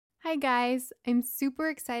Hi guys, I'm super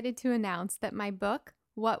excited to announce that my book,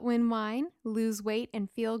 What When Wine? Lose Weight and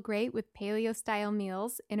Feel Great with Paleo-Style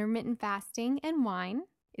Meals, Intermittent Fasting, and Wine,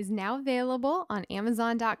 is now available on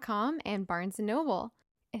Amazon.com and Barnes & Noble.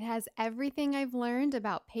 It has everything I've learned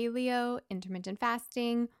about paleo, intermittent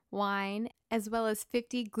fasting, wine, as well as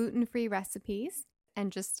 50 gluten-free recipes,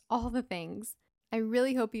 and just all the things. I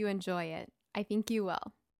really hope you enjoy it. I think you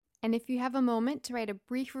will. And if you have a moment to write a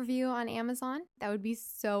brief review on Amazon, that would be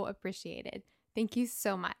so appreciated. Thank you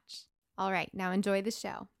so much. All right, now enjoy the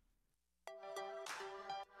show.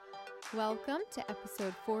 Welcome to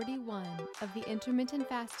episode 41 of the Intermittent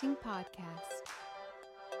Fasting Podcast.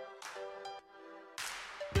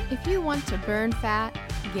 If you want to burn fat,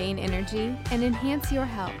 gain energy, and enhance your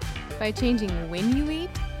health by changing when you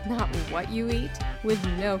eat, not what you eat, with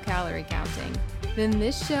no calorie counting, then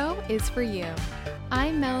this show is for you.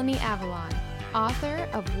 I'm Melanie Avalon, author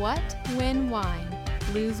of What When Wine?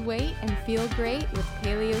 Lose Weight and Feel Great with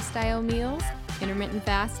Paleo-Style Meals, Intermittent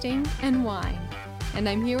Fasting, and Wine. And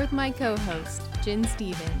I'm here with my co-host, Jen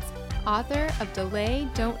Stevens, author of Delay,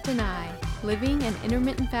 Don't Deny, Living an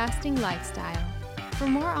Intermittent Fasting Lifestyle. For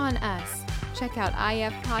more on us, check out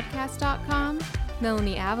ifpodcast.com,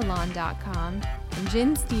 melanieavalon.com, and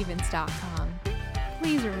jenstevens.com.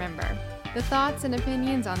 Please remember, the thoughts and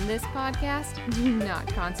opinions on this podcast do not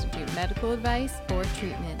constitute medical advice or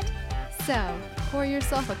treatment. So, pour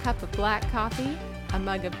yourself a cup of black coffee, a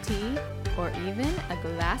mug of tea, or even a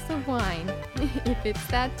glass of wine, if it's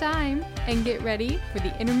that time, and get ready for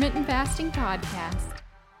the Intermittent Fasting Podcast.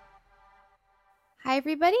 Hi,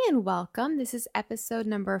 everybody, and welcome. This is episode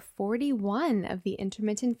number 41 of the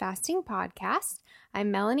Intermittent Fasting Podcast. I'm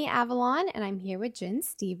Melanie Avalon, and I'm here with Jen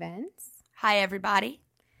Stevens. Hi, everybody.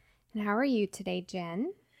 And how are you today,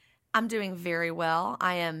 Jen? I'm doing very well.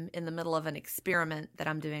 I am in the middle of an experiment that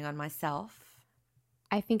I'm doing on myself.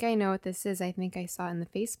 I think I know what this is. I think I saw it in the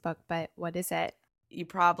Facebook, but what is it? You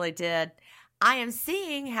probably did. I am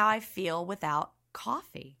seeing how I feel without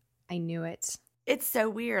coffee. I knew it. It's so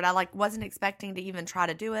weird. I wasn't expecting to even try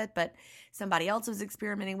to do it, but somebody else was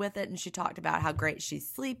experimenting with it, and she talked about how great she's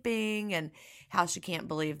sleeping and how she can't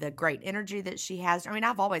believe the great energy that she has. I mean,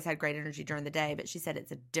 I've always had great energy during the day, but she said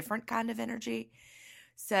it's a different kind of energy.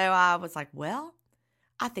 So I was like, well,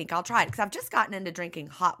 I think I'll try it, because I've just gotten into drinking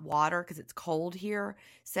hot water because it's cold here.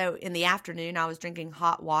 So in the afternoon, I was drinking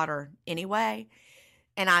hot water anyway,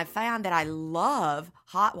 and I found that I love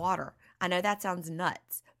hot water. I know that sounds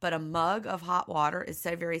nuts, but a mug of hot water is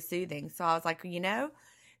so very soothing. So I was like,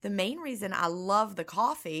 the main reason I love the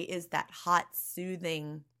coffee is that hot,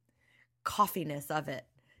 soothing coffeeness of it.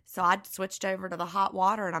 So I switched over to the hot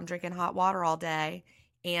water, and I'm drinking hot water all day.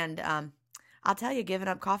 And I'll tell you, giving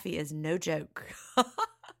up coffee is no joke.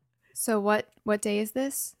 So what day is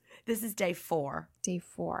this? This is day 4. Day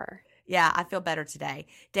 4. Yeah, I feel better today.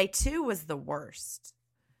 Day 2 was the worst.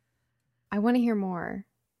 I want to hear more.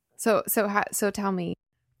 So tell me.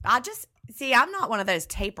 I'm not one of those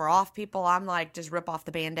taper off people. I'm like, just rip off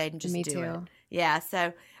the Band-Aid and just Me do too. it. Yeah,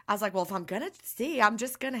 so I was like, well, if I'm going to see, I'm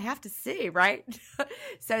just going to have to see, right?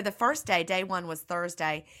 So the first day 1 was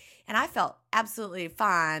Thursday, and I felt absolutely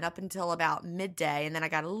fine up until about midday, and then I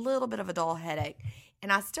got a little bit of a dull headache,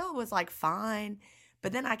 and I still was like fine,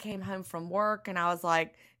 but then I came home from work, and I was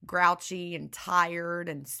like grouchy and tired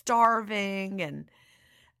and starving, and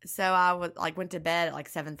so I went to bed at like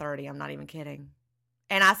 7:30. I'm not even kidding.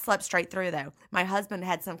 And I slept straight through, though. My husband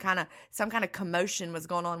had some kind of commotion was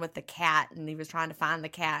going on with the cat, and he was trying to find the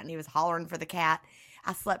cat, and he was hollering for the cat.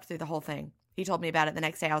 I slept through the whole thing. He told me about it the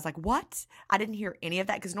next day. I was like, what? I didn't hear any of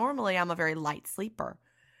that, because normally I'm a very light sleeper.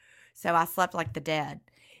 So I slept like the dead.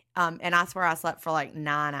 And I swear I slept for like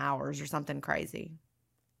 9 hours or something crazy.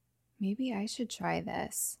 Maybe I should try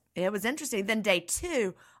this. It was interesting. Then day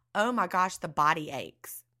 2, oh my gosh, the body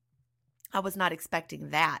aches. I was not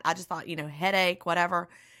expecting that. I just thought, headache, whatever.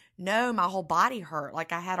 No, my whole body hurt.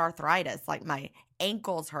 Like I had arthritis. Like my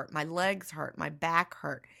ankles hurt, my legs hurt, my back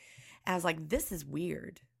hurt. And I was like, this is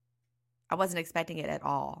weird. I wasn't expecting it at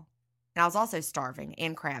all. And I was also starving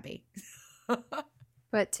and crabby.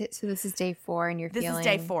 But so this is day 4, and This is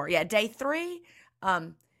day 4. Yeah, day 3.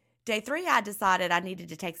 Day 3, I decided I needed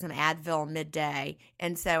to take some Advil midday.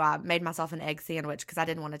 And so I made myself an egg sandwich because I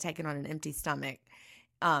didn't want to take it on an empty stomach.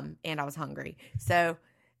 And I was hungry. So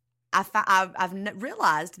I've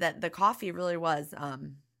realized that the coffee really was,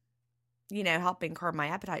 helping curb my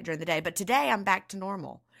appetite during the day. But today I'm back to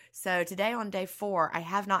normal. So today on day 4, I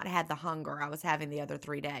have not had the hunger I was having the other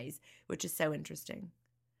 3 days, which is so interesting.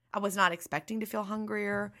 I was not expecting to feel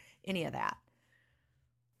hungrier, any of that.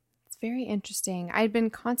 It's very interesting. I'd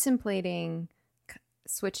been contemplating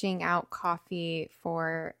switching out coffee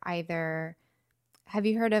for either, have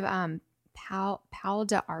you heard of Pal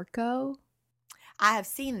de Arco? I have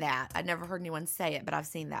seen that. I've never heard anyone say it, but I've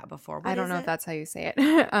seen that before. What I don't is know it? if that's how you say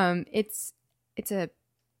it. It's a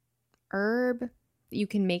herb that you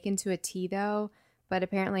can make into a tea though, but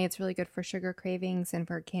apparently it's really good for sugar cravings and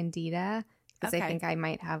for candida, because Okay. I think I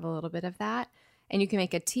might have a little bit of that. And you can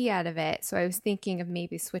make a tea out of it. So I was thinking of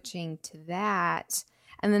maybe switching to that.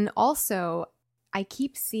 And then also, I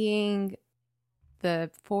keep seeing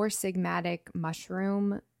the Four Sigmatic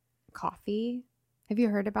mushroom coffee. Have you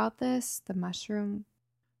heard about this? The mushroom?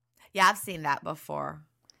 Yeah, I've seen that before.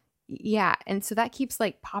 Yeah. And so that keeps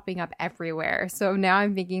like popping up everywhere. So now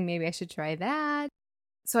I'm thinking maybe I should try that.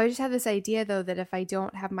 So I just have this idea though that if I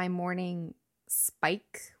don't have my morning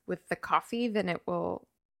spike with the coffee, then it will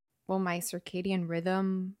my circadian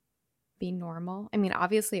rhythm be normal? I mean,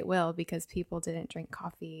 obviously it will, because people didn't drink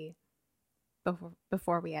coffee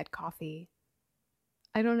before we had coffee.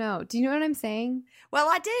 I don't know. Do you know what I'm saying? Well,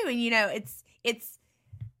 I do, and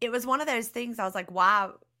it was one of those things. I was like,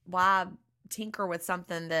 why tinker with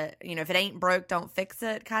something that, if it ain't broke, don't fix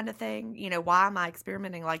it, kind of thing. Why am I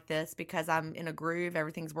experimenting like this? Because I'm in a groove,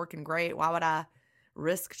 everything's working great. Why would I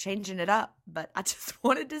risk changing it up? But I just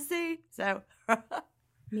wanted to see. So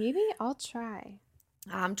maybe I'll try.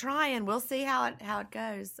 I'm trying. We'll see how it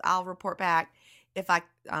goes. I'll report back if I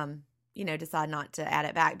decide not to add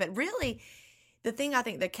it back. But really, the thing I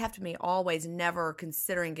think that kept me always never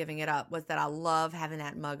considering giving it up was that I love having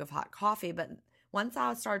that mug of hot coffee. But once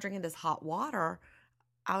I started drinking this hot water,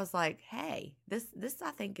 I was like, hey, this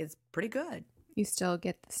I think is pretty good. You still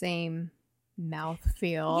get the same mouth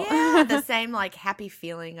feel. Yeah, the same like happy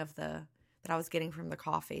feeling that I was getting from the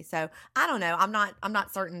coffee. So I don't know. I'm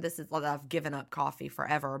not certain this is that I've given up coffee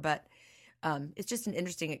forever, but it's just an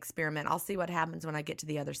interesting experiment. I'll see what happens when I get to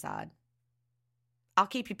the other side. I'll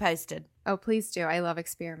keep you posted. Oh, please do. I love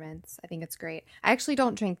experiments. I think it's great. I actually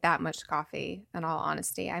don't drink that much coffee, in all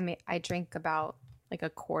honesty. I drink about like a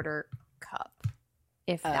quarter cup,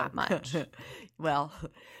 if that much. Well,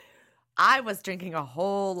 I was drinking a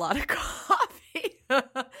whole lot of coffee.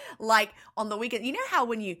 Like on the weekend. You know how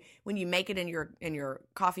when you make it in your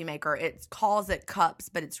coffee maker, it calls it cups,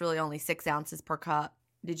 but it's really only 6 ounces per cup.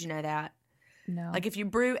 Did you know that? No. Like if you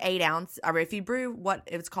brew 8 ounce, or if you brew what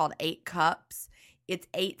it was called 8 cups, it's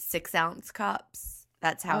 8 6-ounce cups.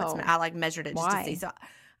 That's how it's. I like measured it just to see. So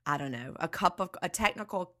I don't know. A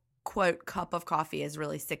technical quote cup of coffee is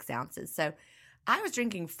really 6 ounces. So I was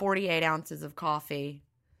drinking 48 ounces of coffee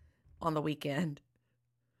on the weekend,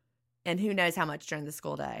 and who knows how much during the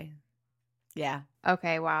school day. Yeah.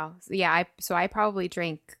 Okay. Wow. Yeah. I probably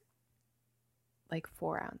drink like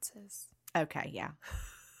 4 ounces. Okay. Yeah.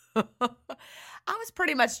 I was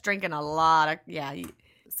pretty much drinking a lot of, yeah.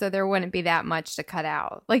 So there wouldn't be that much to cut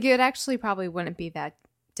out. Like it actually probably wouldn't be that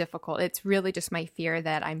difficult. It's really just my fear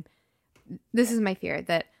that this is my fear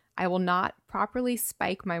that I will not properly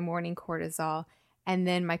spike my morning cortisol, and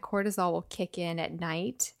then my cortisol will kick in at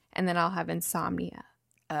night, and then I'll have insomnia,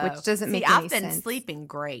 which doesn't make any sense. I've been sleeping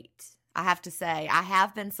great. I have to say, I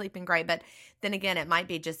have been sleeping great, but then again, it might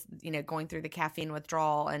be just, going through the caffeine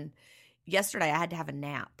withdrawal. And yesterday I had to have a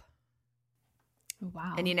nap.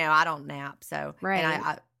 Wow. And I don't nap, so right.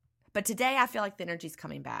 And but today I feel like the energy's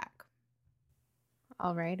coming back.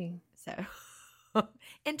 Alrighty. So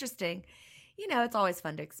interesting. It's always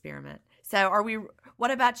fun to experiment. So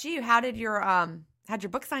what about you? How'd your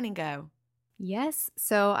book signing go? Yes.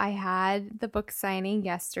 So I had the book signing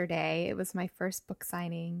yesterday. It was my first book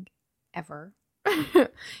signing ever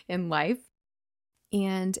in life.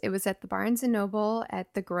 And it was at the Barnes & Noble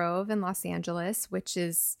at the Grove in Los Angeles, which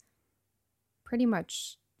is pretty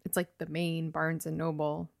much, it's like the main Barnes &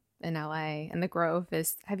 Noble in LA. And the Grove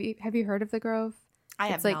is, have you heard of the Grove? I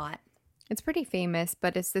have not. It's pretty famous,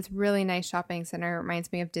 but it's this really nice shopping center. It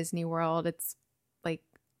reminds me of Disney World. It's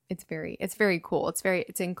very cool.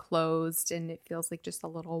 It's enclosed, and it feels like just a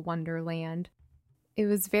little wonderland. It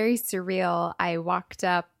was very surreal. I walked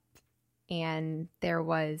up and there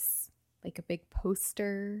was like a big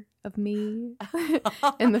poster of me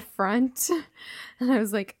in the front. And I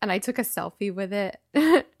was like, and I took a selfie with it.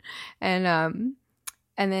 And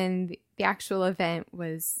then the actual event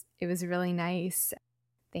was really nice.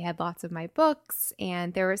 They had lots of my books,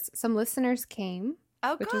 and there was some listeners came,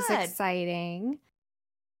 which was exciting.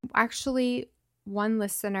 Actually, one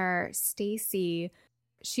listener, Stacy,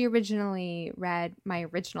 she originally read my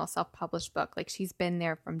original self-published book. Like she's been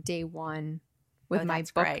there from day one with my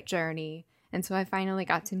book journey. And so I finally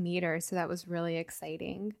got to meet her. So that was really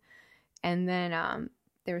exciting. And then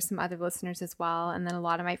there were some other listeners as well. And then a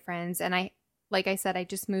lot of my friends. And like I said, I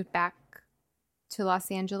just moved back to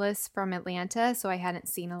Los Angeles from Atlanta, so I hadn't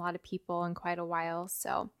seen a lot of people in quite a while.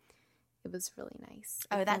 So it was really nice.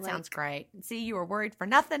 Oh, that sounds great. See, you were worried for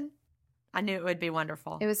nothing. I knew it would be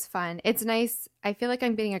wonderful. It was fun. It's nice. I feel like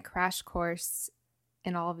I'm getting a crash course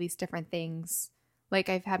in all of these different things. Like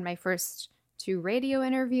I've had my first 2 radio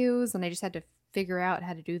interviews, and I just had to figure out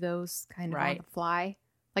how to do those kind of on the fly.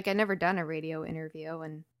 Like I'd never done a radio interview,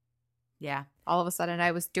 and yeah, all of a sudden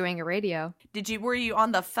I was doing a radio. Were you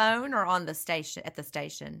on the phone or on the station, at the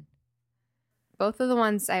station? Both of the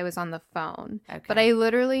ones I was on the phone. Okay. But I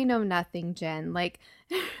literally know nothing, Jen. Like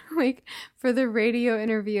for the radio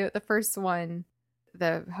interview, the first one,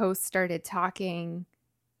 the host started talking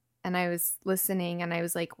and I was listening and I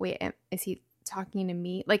was like, wait, is he talking to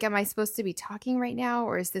me? Like, am I supposed to be talking right now?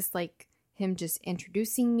 Or is this like him just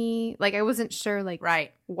introducing me? Like, I wasn't sure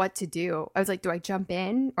what to do. I was like, do I jump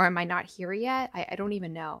in or am I not here yet? I don't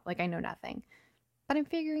even know. Like, I know nothing, but I'm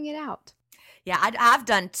figuring it out. Yeah, I've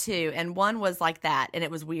done 2, and one was like that, and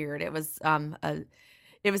it was weird. It was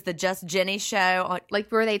it was the Just Jenny show.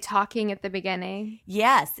 Like, were they talking at the beginning?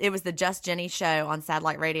 Yes, it was the Just Jenny show on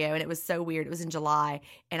satellite radio, and it was so weird. It was in July,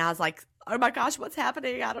 and I was like, oh my gosh, what's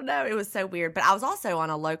happening? I don't know. It was so weird. But I was also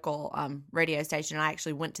on a local radio station, and I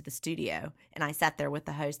actually went to the studio, and I sat there with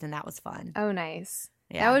the host, and that was fun. Oh, nice.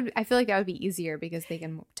 Yeah. I feel like that would be easier because they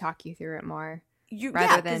can talk you through it more.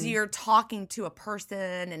 Because you're talking to a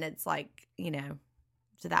person, and it's like,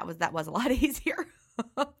 so that was a lot easier.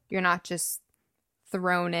 You're not just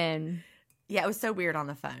thrown in. Yeah, it was so weird on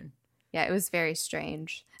the phone. Yeah, it was very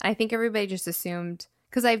strange. And I think everybody just assumed,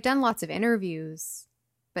 because I've done lots of interviews,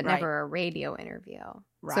 but never a radio interview.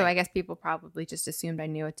 Right. So I guess people probably just assumed I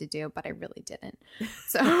knew what to do, but I really didn't.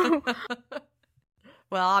 So,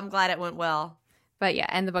 well, I'm glad it went well. But yeah,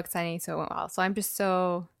 and the book signing, so it went well. So I'm just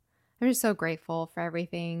so grateful for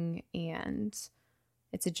everything, and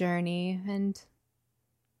it's a journey, and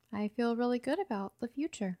I feel really good about the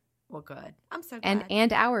future. Well, good. I'm so glad.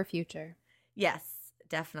 And our future. Yes,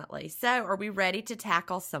 definitely. So are we ready to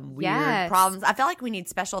tackle some weird problems? I feel like we need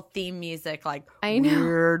special theme music, like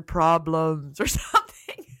weird problems or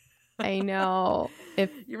something. I know.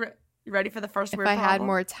 If you ready for the first weird problem? If I had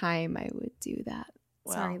more time, I would do that.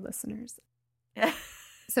 Well. Sorry, listeners.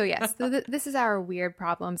 So yes, this is our weird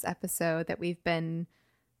problems episode that we've been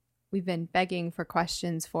begging for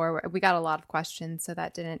questions for. We got a lot of questions, so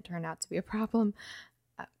that didn't turn out to be a problem.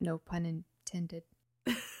 No pun intended.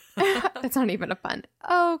 That's not even a pun.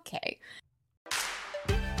 Okay.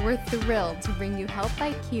 We're thrilled to bring you Health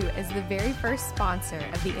IQ as the very first sponsor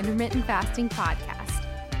of the Intermittent Fasting Podcast.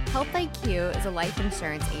 Health IQ is a life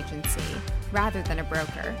insurance agency, rather than a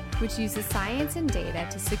broker, which uses science and data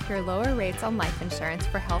to secure lower rates on life insurance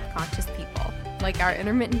for health-conscious people, like our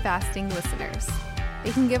intermittent fasting listeners.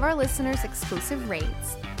 They can give our listeners exclusive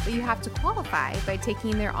rates, but you have to qualify by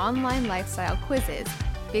taking their online lifestyle quizzes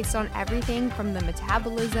based on everything from the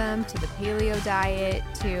metabolism to the paleo diet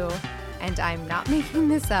to, and I'm not making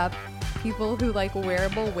this up, people who like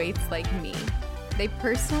wearable weights like me. They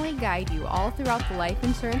personally guide you all throughout the life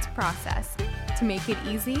insurance process to make it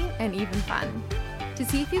easy and even fun. To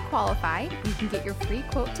see if you qualify, you can get your free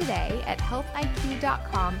quote today at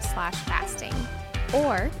healthiq.com/fasting.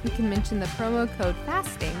 Or you can mention the promo code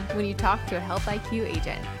FASTING when you talk to a Health IQ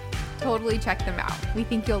agent. Totally check them out. We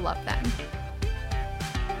think you'll love them.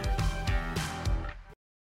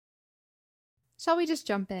 Shall we just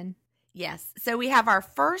jump in? Yes. So we have our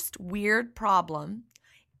first weird problem,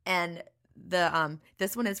 and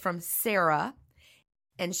this one is from Sarah,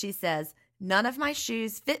 and she says, none of my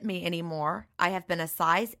shoes fit me anymore. I have been a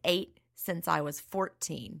size 8 since I was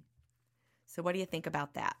 14. So what do you think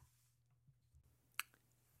about that?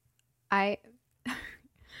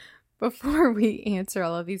 Before we answer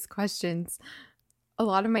all of these questions, a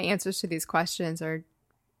lot of my answers to these questions are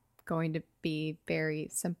going to be very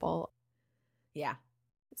simple. Yeah.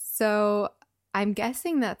 So I'm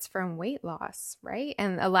guessing that's from weight loss, right?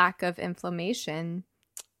 And a lack of inflammation.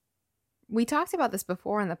 We talked about this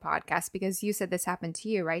before on the podcast because you said this happened to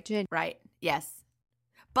you, right, Jen? Right. Yes.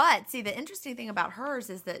 But see, the interesting thing about hers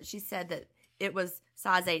is that she said that it was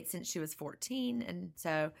size 8 since she was 14. And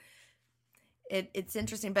so it's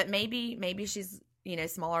interesting. But maybe she's,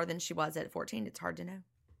 smaller than she was at 14. It's hard to know.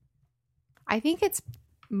 I think it's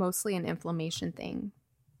mostly an inflammation thing.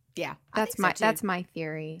 Yeah. That's my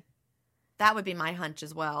theory. That would be my hunch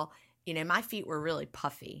as well. My feet were really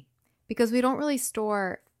puffy. Because we don't really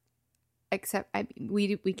store,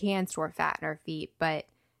 we can store fat in our feet, but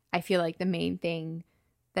I feel like the main thing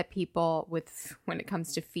that people when it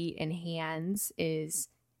comes to feet and hands is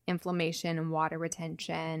inflammation and water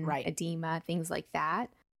retention, right, edema, things like that.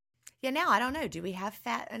 Yeah, now I don't know. Do we have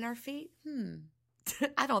fat in our feet?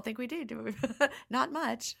 I don't think we do we? Not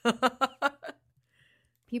much.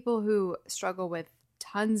 People who struggle with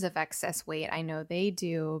tons of excess weight, I know they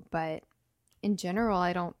do, but in general,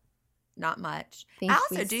 I don't Not much. think I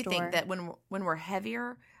also we do store. think that when we're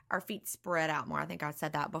heavier, our feet spread out more. I think I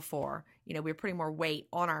said that before. We're putting more weight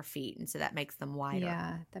on our feet, and so that makes them wider.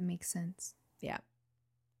 Yeah, that makes sense. Yeah.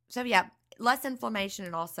 So yeah, less inflammation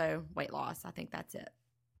and also weight loss. I think that's it.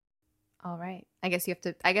 All right. I guess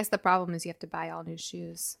the problem is you have to buy all new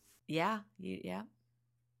shoes. Yeah. Yeah.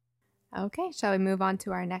 Okay, shall we move on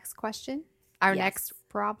to our next question? Our Yes. next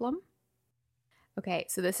problem? Okay,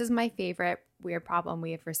 so this is my favorite weird problem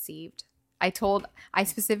we have received. I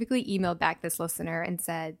specifically emailed back this listener and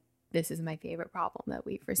said, this is my favorite problem that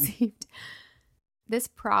we've received. This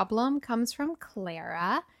problem comes from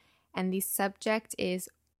Clara, and the subject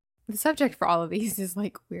for all of these is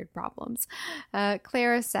like weird problems.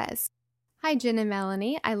 Clara says, "Hi, Jen and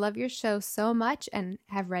Melanie. I love your show so much and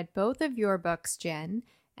have read both of your books, Jen,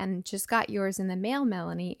 and just got yours in the mail,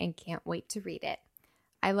 Melanie, and can't wait to read it.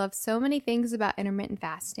 I love so many things about intermittent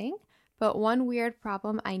fasting, but one weird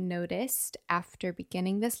problem I noticed after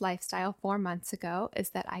beginning this lifestyle 4 months ago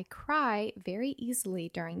is that I cry very easily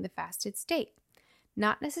during the fasted state.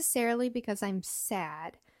 Not necessarily because I'm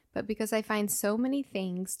sad, but because I find so many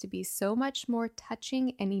things to be so much more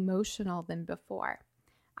touching and emotional than before.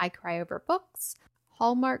 I cry over books,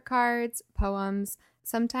 Hallmark cards, poems,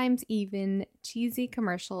 sometimes even cheesy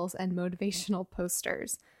commercials and motivational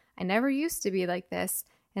posters. I never used to be like this,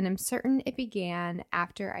 and I'm certain it began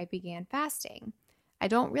after I began fasting. I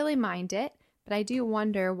don't really mind it, but I do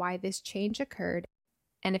wonder why this change occurred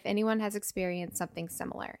and if anyone has experienced something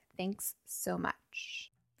similar. Thanks so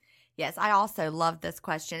much." Yes, I also love this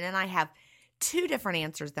question, and I have 2 different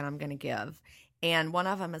answers that I'm going to give, and one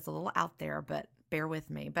of them is a little out there, but bear with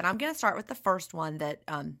me. But I'm going to start with the first one that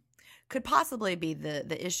could possibly be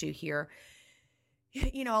the issue here.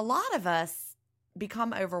 A lot of us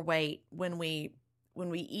become overweight when we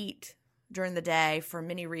eat during the day for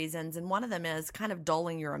many reasons, and one of them is kind of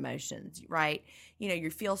dulling your emotions, right? You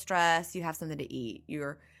feel stressed, you have something to eat,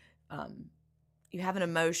 you have an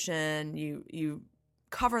emotion, you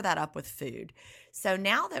cover that up with food. So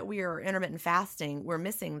now that we are intermittent fasting, we're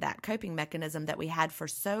missing that coping mechanism that we had for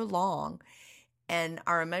so long, and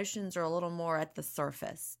our emotions are a little more at the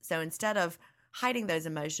surface. So instead of hiding those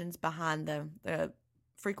emotions behind the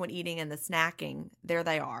frequent eating and the snacking, there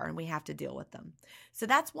they are, and we have to deal with them. So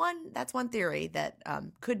that's one theory that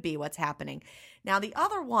could be what's happening. Now, the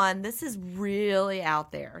other one, this is really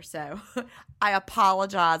out there. So I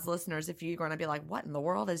apologize, listeners, if you're going to be like, what in the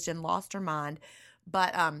world? Has Jen lost her mind?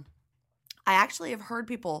 But I actually have heard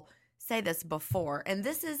people say this before, and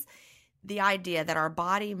this is the idea that our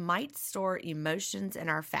body might store emotions in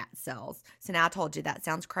our fat cells. So now I told you that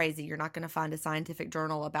sounds crazy. You're not going to find a scientific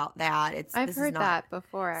journal about that. I've heard that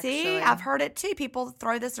before, actually. See, I've heard it too. People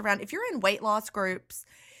throw this around. If you're in weight loss groups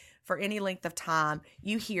for any length of time,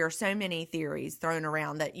 you hear so many theories thrown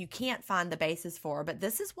around that you can't find the basis for. But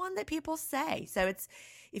this is one that people say. So it's,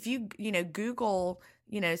 if you Google,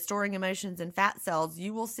 storing emotions in fat cells,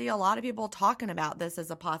 you will see a lot of people talking about this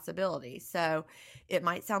as a possibility. So it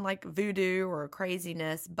might sound like voodoo or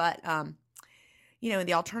craziness, but, in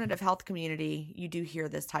the alternative health community, you do hear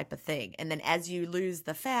this type of thing. And then as you lose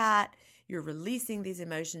the fat, you're releasing these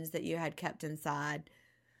emotions that you had kept inside.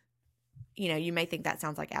 You may think that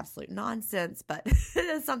sounds like absolute nonsense, but it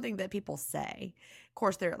is something that people say. Of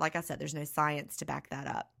course, like I said, there's no science to back that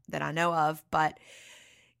up that I know of, but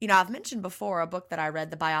I've mentioned before a book that I read,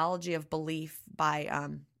 The Biology of Belief by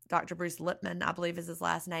Dr. Bruce Lipman, I believe is his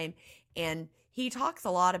last name. And he talks a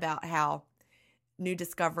lot about how new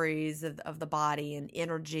discoveries of the body and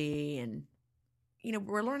energy and,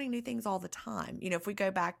 we're learning new things all the time. If we go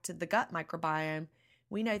back to the gut microbiome,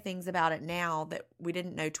 we know things about it now that we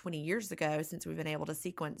didn't know 20 years ago since we've been able to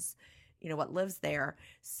sequence, what lives there.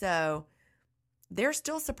 So there's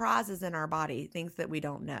still surprises in our body, things that we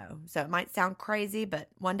don't know. So it might sound crazy, but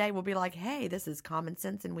one day we'll be like, hey, this is common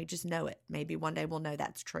sense and we just know it. Maybe one day we'll know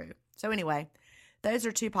that's true. So anyway, those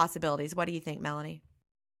are 2 possibilities. What do you think, Melanie?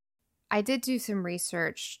 I did do some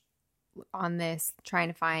research on this, trying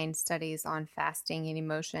to find studies on fasting and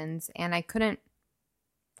emotions, and I couldn't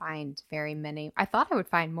find very many. I thought I would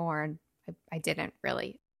find more, and I didn't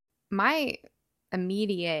really. My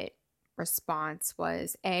immediate response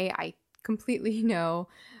was, I completely know,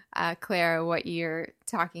 Clara, what you're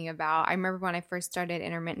talking about. I remember when I first started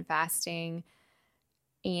intermittent fasting,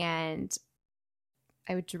 and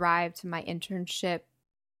I would drive to my internships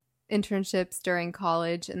during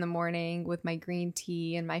college in the morning with my green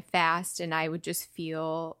tea and my fast, and I would just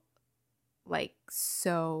feel like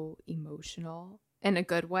so emotional in a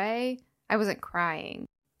good way. I wasn't crying,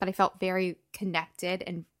 but I felt very connected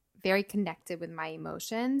with my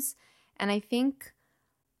emotions. And I think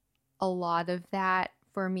a lot of that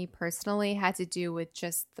for me personally had to do with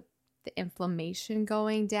just the inflammation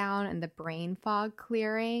going down and the brain fog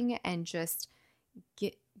clearing, and just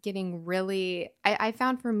getting really, I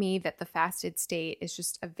found for me that the fasted state is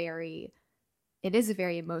just a very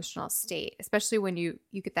emotional state, especially when you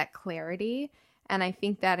get that clarity. And I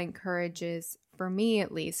think that encourages, for me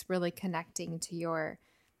at least, really connecting to your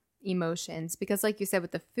emotions, because like you said,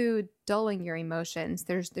 with the food dulling your emotions,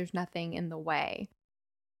 there's nothing in the way.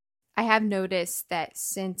 I have noticed that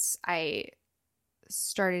since I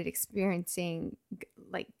started experiencing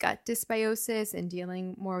like gut dysbiosis and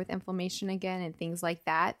dealing more with inflammation again and things like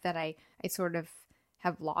that, that I sort of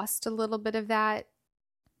have lost a little bit of that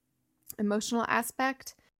emotional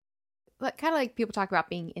aspect. Kind of like people talk about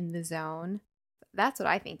being in the zone. That's what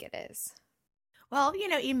I think it is. Well,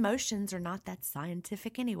 emotions are not that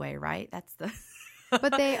scientific anyway, right? That's the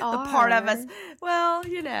but they the are part of us. Well,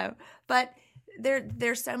 but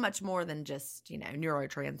there's so much more than just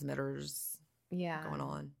neurotransmitters. Yeah. Going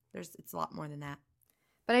on. It's a lot more than that.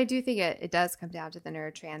 But I do think it does come down to the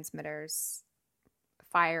neurotransmitters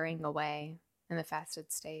firing away in the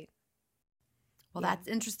fasted state. Well, That's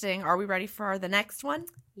interesting. Are we ready for the next one?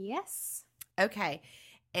 Yes. Okay.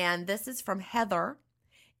 And this is from Heather.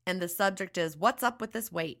 And the subject is, what's up with this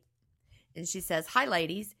weight? And she says, hi,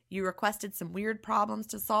 ladies. You requested some weird problems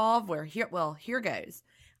to solve. Here goes.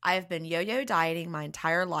 I have been yo-yo dieting my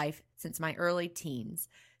entire life since my early teens.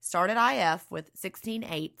 Started IF with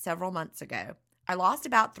 16.8 several months ago. I lost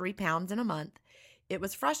about 3 pounds in a month. It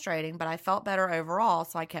was frustrating, but I felt better overall,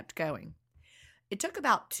 so I kept going. It took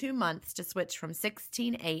about 2 months to switch from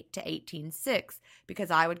 16.8 to 18.6 because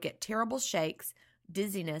I would get terrible shakes,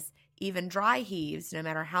 dizziness, even dry heaves, no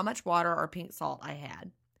matter how much water or pink salt I had.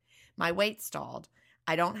 My weight stalled.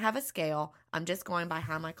 I don't have a scale. I'm just going by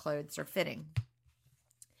how my clothes are fitting.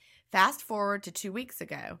 Fast forward to 2 weeks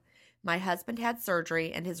ago. My husband had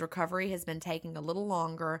surgery, and his recovery has been taking a little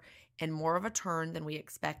longer and more of a turn than we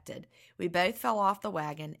expected. We both fell off the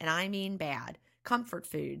wagon, and I mean bad. Comfort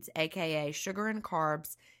foods, aka sugar and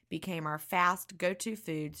carbs, became our fast go-to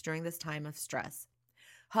foods during this time of stress.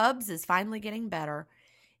 Hubs is finally getting better,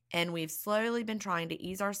 and we've slowly been trying to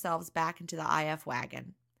ease ourselves back into the IF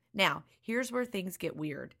wagon. Now, here's where things get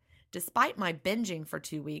weird. Despite my binging for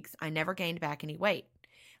 2 weeks, I never gained back any weight.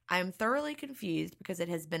 I am thoroughly confused because it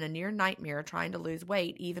has been a near nightmare trying to lose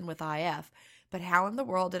weight even with IF, but how in the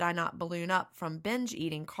world did I not balloon up from binge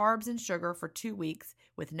eating carbs and sugar for 2 weeks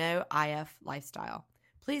with no IF lifestyle?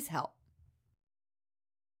 Please help.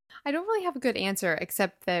 I don't really have a good answer,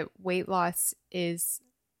 except that weight loss is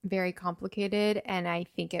very complicated, and I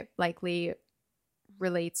think it likely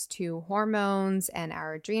relates to hormones and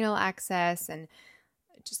our adrenal access and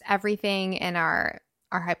just everything in our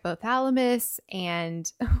hypothalamus.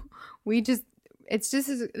 And this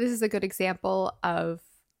is a good example of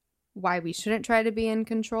why we shouldn't try to be in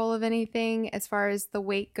control of anything as far as the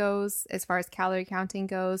weight goes, as far as calorie counting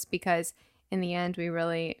goes, because in the end, we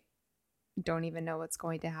really don't even know what's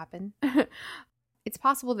going to happen. It's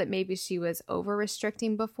possible that maybe she was over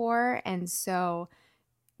restricting before. And so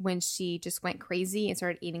when she just went crazy and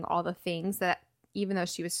started eating all the things, that even though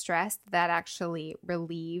she was stressed, that actually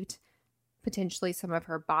relieved potentially some of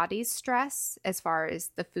her body's stress as far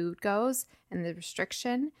as the food goes and the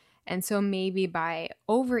restriction. And so maybe by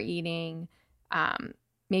overeating,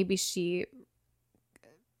 maybe she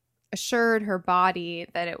assured her body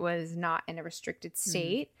that it was not in a restricted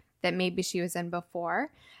state that maybe she was in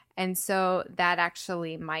before. And so that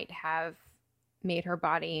actually might have made her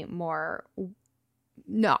body more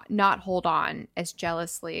not hold on as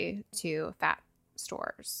jealously to fat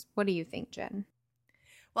stores. What do you think, Jen?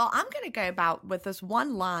 Well, I'm going to go about with this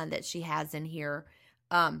one line that she has in here.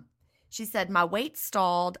 She said, my weight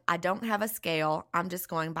stalled. I don't have a scale. I'm just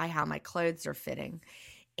going by how my clothes are fitting.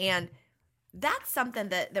 And that's something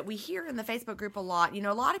that we hear in the Facebook group a lot.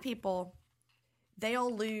 A lot of people,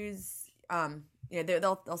 they'll lose,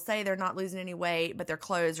 they'll say they're not losing any weight, but their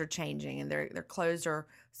clothes are changing and their clothes are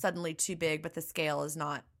suddenly too big, but the scale is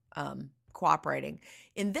not cooperating.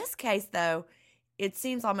 In this case, though, it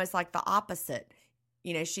seems almost like the opposite.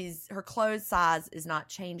 Her clothes size is not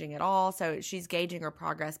changing at all, so she's gauging her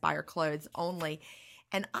progress by her clothes only.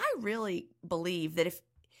 And I really believe that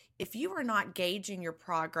if you are not gauging your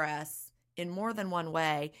progress in more than one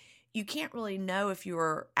way, you can't really know if you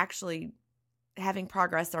are actually having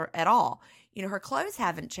progress at all. Her clothes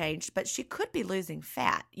haven't changed, but she could be losing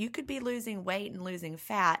fat. You could be losing weight and losing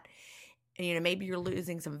fat, Maybe you're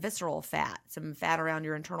losing some visceral fat, some fat around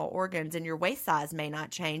your internal organs, and your waist size may not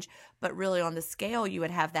change, but really on the scale, you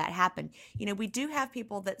would have that happen. We do have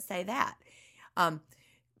people that say that.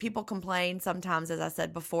 People complain sometimes, as I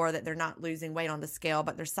said before, that they're not losing weight on the scale,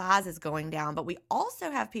 but their size is going down. But we also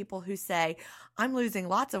have people who say, I'm losing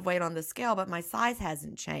lots of weight on the scale, but my size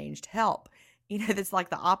hasn't changed. Help. That's like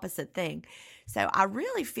the opposite thing. So I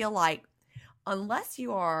really feel like unless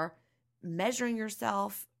you are measuring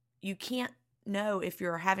yourself, you can't know if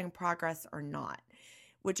you're having progress or not,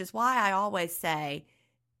 which is why I always say,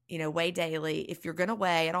 weigh daily. If you're going to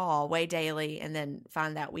weigh at all, weigh daily and then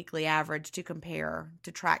find that weekly average to compare,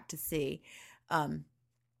 to track, to see.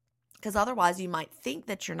 Because otherwise you might think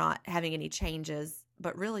that you're not having any changes,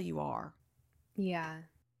 but really you are. Yeah.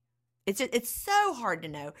 It's so hard to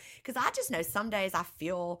know because I just know some days I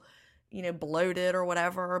feel, bloated or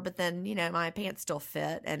whatever, but then, my pants still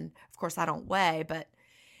fit. And of course I don't weigh, but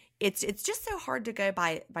it's just so hard to go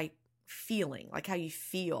by feeling, like how you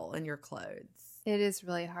feel in your clothes. It is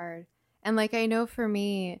really hard. And I know for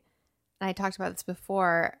me, and I talked about this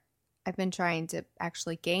before, I've been trying to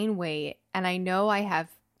actually gain weight, and I know I've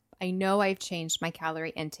changed my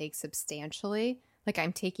calorie intake substantially.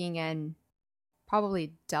 I'm taking in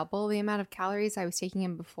probably double the amount of calories I was taking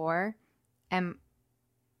in before, and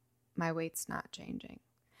my weight's not changing.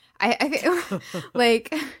 I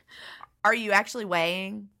Are you actually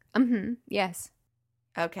weighing? Yes.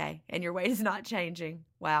 Okay. And your weight is not changing.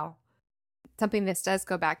 Wow. Something this does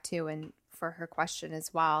go back to, and for her question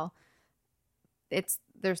as well,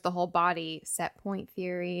 there's the whole body set point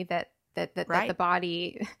theory that right. the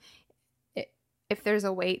body, if there's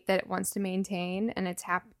a weight that it wants to maintain and it's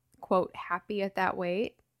quote happy at that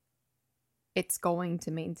weight, it's going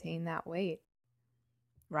to maintain that weight.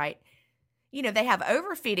 Right. They have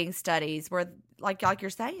overfeeding studies where like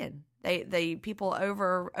you're saying, they people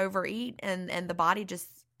overeat and the body just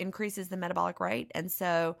increases the metabolic rate, and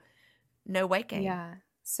so no weight gain. Yeah.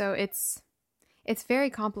 So it's very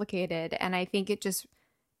complicated, and I think it's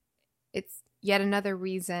yet another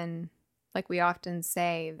reason, like we often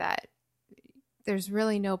say, that there's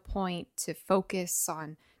really no point to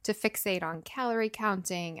fixate on calorie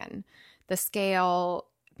counting and the scale,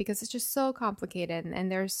 because it's just so complicated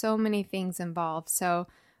and there's so many things involved. So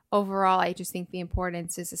overall, I just think the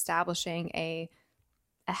importance is establishing a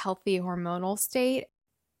healthy hormonal state.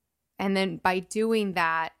 And then by doing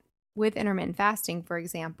that with intermittent fasting, for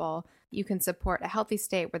example, you can support a healthy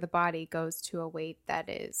state where the body goes to a weight that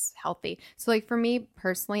is healthy. So for me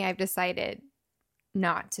personally, I've decided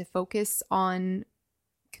not to focus on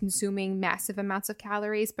consuming massive amounts of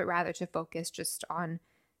calories, but rather to focus just on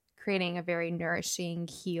creating a very nourishing,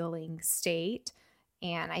 healing state.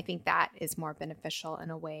 And I think that is more beneficial in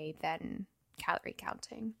a way than calorie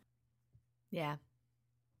counting. Yeah.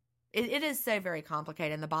 It is so very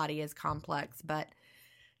complicated, and the body is complex, but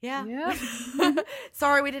yeah.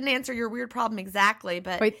 Sorry we didn't answer your weird problem exactly,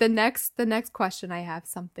 but wait, the next question I have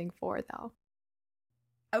something for, though.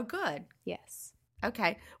 Oh, good. Yes.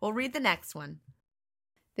 Okay. Well, read the next one.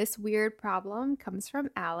 This weird problem comes from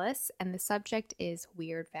Alice, and the subject is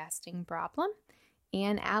weird fasting problem.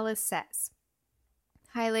 And Alice says,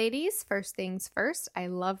 "Hi, ladies. First things first, I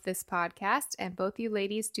love this podcast, and both you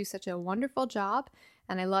ladies do such a wonderful job,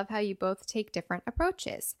 and I love how you both take different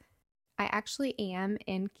approaches. I actually am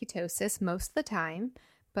in ketosis most of the time,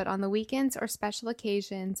 but on the weekends or special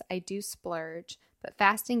occasions, I do splurge, but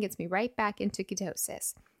fasting gets me right back into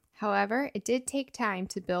ketosis. However, it did take time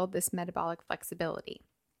to build this metabolic flexibility.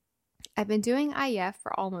 I've been doing IF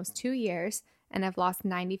for almost 2 years, and I've lost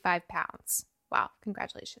 95 pounds. Wow,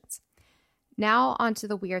 congratulations. Now onto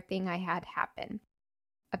the weird thing I had happen.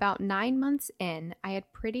 About 9 months in, I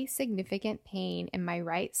had pretty significant pain in my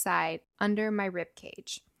right side under my rib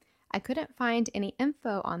cage. I couldn't find any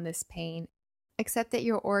info on this pain, except that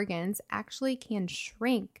your organs actually can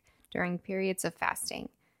shrink during periods of fasting.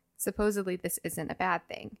 Supposedly this isn't a bad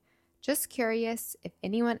thing. Just curious if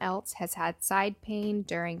anyone else has had side pain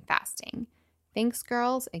during fasting. Thanks,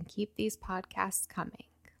 girls, and keep these podcasts coming."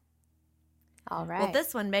 All right. Well,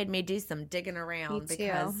 this one made me do some digging around Me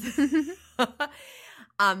because too.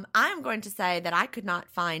 I'm going to say that I could not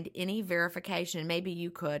find any verification. Maybe you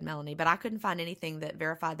could, Melanie, but I couldn't find anything that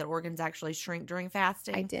verified that organs actually shrink during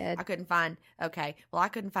fasting. I did. I couldn't find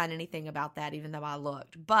anything about that, even though I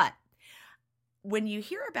looked. But when you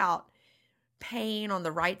hear about pain on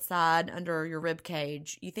the right side under your rib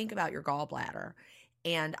cage, you think about your gallbladder.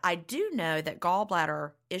 And I do know that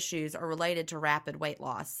gallbladder issues are related to rapid weight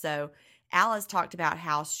loss. So Alice talked about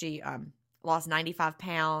how she lost 95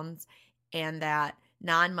 pounds and that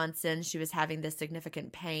 9 months in, she was having this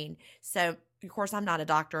significant pain. So, of course, I'm not a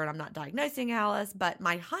doctor and I'm not diagnosing Alice, but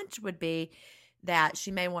my hunch would be that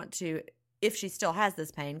she may want to, if she still has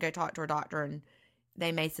this pain, go talk to her doctor, and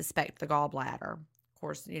they may suspect the gallbladder. Of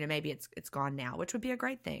course, maybe it's gone now, which would be a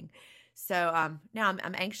great thing. So now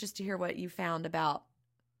I'm anxious to hear what you found about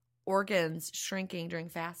organs shrinking during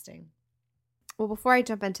fasting. Well, before I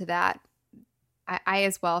jump into that, I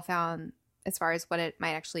as well found, as far as what it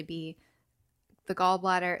might actually be, the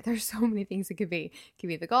gallbladder. There's so many things it could be. It could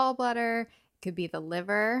be the gallbladder. It could be the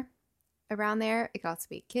liver around there. It could also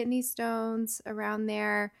be kidney stones around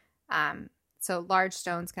there. So large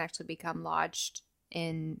stones can actually become lodged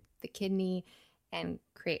in the kidney and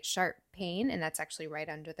create sharp pain, and that's actually right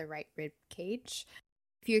under the right rib cage.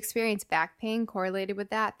 If you experience back pain correlated with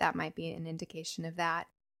that, that might be an indication of that.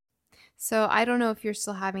 So I don't know if you're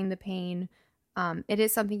still having the pain. It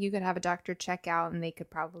is something you could have a doctor check out, and they could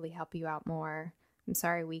probably help you out more. I'm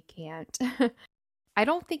sorry, we can't. I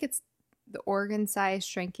don't think it's the organ size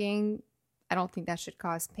shrinking. I don't think that should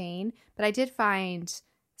cause pain. But I did find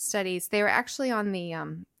studies. They were actually on the,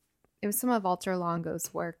 it was some of Walter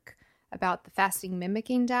Longo's work about the fasting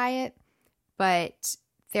mimicking diet. But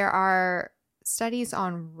there are studies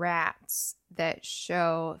on rats that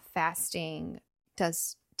show fasting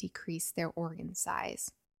does decrease their organ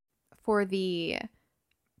size. For the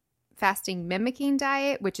fasting mimicking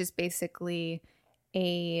diet, which is basically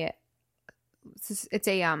a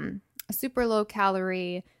super low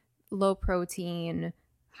calorie, low protein,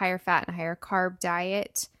 higher fat and higher carb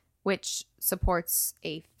diet, which supports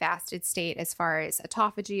a fasted state as far as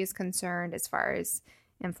autophagy is concerned, as far as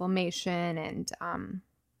inflammation and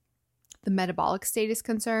the metabolic state is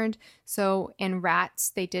concerned. So in rats,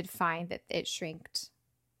 they did find that it shrinked.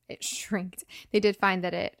 They did find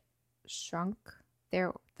that it shrunk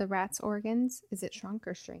the rat's organs. Is it shrunk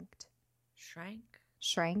or shrinked?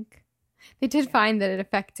 Shrank. They did find that it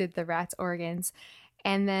affected the rat's organs.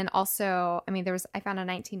 And then also, I found a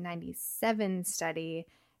 1997 study,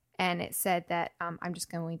 and it said that, I'm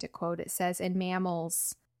just going to quote, it says, in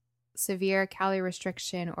mammals, severe calorie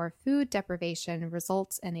restriction or food deprivation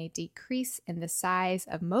results in a decrease in the size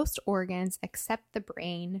of most organs except the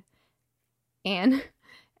brain and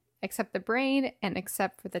except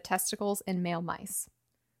for the testicles in male mice.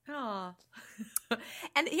 Oh.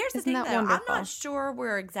 And here's the Isn't thing, that though. wonderful? I'm not sure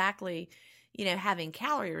we're exactly, having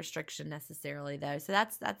calorie restriction necessarily, though. So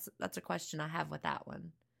that's a question I have with that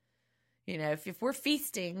one. If we're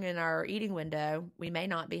feasting in our eating window, we may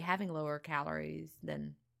not be having lower calories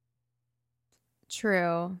than.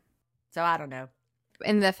 True. So I don't know.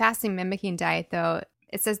 In the fasting mimicking diet, though,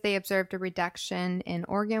 it says they observed a reduction in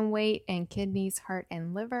organ weight in kidneys, heart,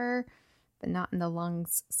 and liver, but not in the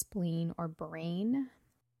lungs, spleen, or brain.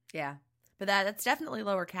 Yeah, but that's definitely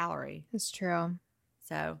lower calorie. That's true.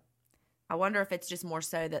 So I wonder if it's just more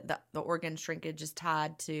so that the organ shrinkage is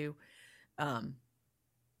tied to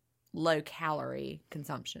low calorie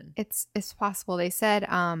consumption. It's possible. They said,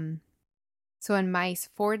 so in mice,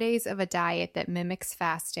 4 days of a diet that mimics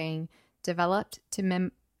fasting developed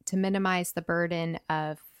to minimize the burden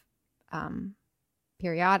of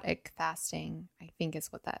periodic fasting, I think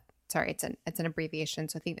is what that. Sorry, it's an abbreviation,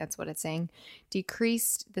 so I think that's what it's saying.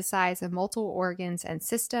 Decreased the size of multiple organs and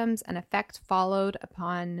systems, an effect followed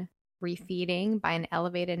upon refeeding by an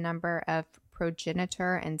elevated number of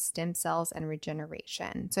progenitor and stem cells and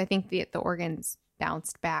regeneration. So I think the organs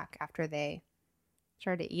bounced back after they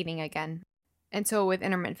started eating again. And so with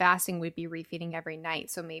intermittent fasting, we'd be refeeding every night.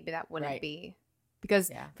 So maybe that wouldn't be, because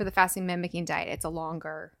for the fasting mimicking diet, it's a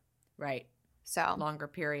longer. Right. So longer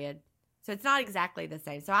period. So it's not exactly the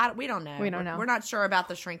same. So we don't know. We don't know. We're not sure about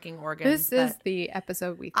the shrinking organs. This is the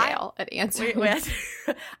episode we fail at answering.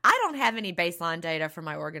 I don't have any baseline data for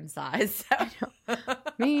my organ size. So.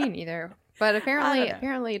 Me neither. But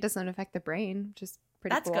apparently it doesn't affect the brain, which is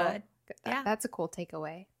pretty cool. That's good. Yeah. That's a cool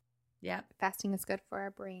takeaway. Yep. Fasting is good for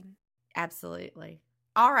our brain. Absolutely.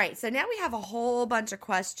 All right. So now we have a whole bunch of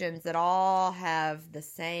questions that all have the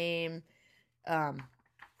same.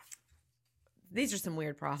 These are some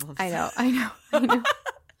weird problems. I know.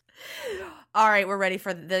 All right. We're ready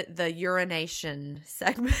for the urination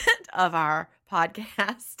segment of our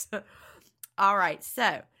podcast. All right.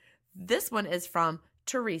 So this one is from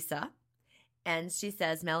Teresa. And she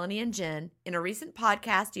says, Melanie and Jen, in a recent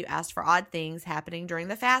podcast, you asked for odd things happening during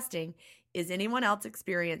the fasting. Is anyone else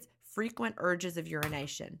experience frequent urges of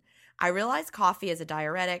urination? I realize coffee is a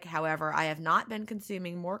diuretic. However, I have not been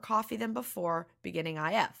consuming more coffee than before beginning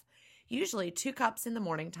IF. Usually 2 cups in the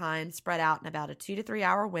morning time, spread out in about a 2 to 3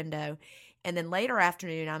 hour window. And then later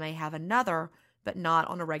afternoon, I may have another, but not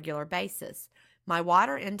on a regular basis. My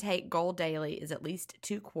water intake goal daily is at least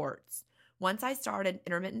 2 quarts. Once I started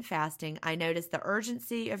intermittent fasting, I noticed the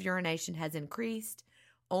urgency of urination has increased.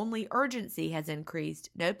 Only urgency has increased,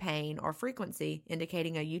 no pain or frequency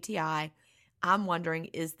indicating a UTI. I'm wondering,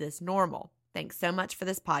 is this normal? Thanks so much for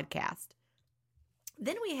this podcast.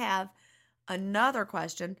 Then we have another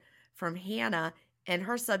question from Hannah, and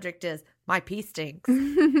her subject is, my pee stinks.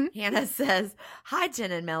 Hannah says, hi,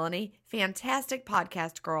 Jen and Melanie. Fantastic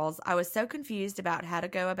podcast, girls. I was so confused about how to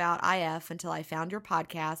go about IF until I found your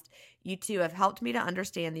podcast. You two have helped me to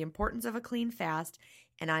understand the importance of a clean fast,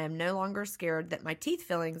 and I am no longer scared that my teeth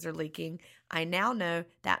fillings are leaking. I now know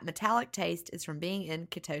that metallic taste is from being in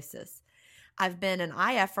ketosis. I've been an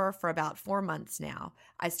IFer for about 4 months now.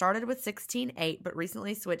 I started with 16.8, but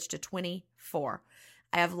recently switched to 24.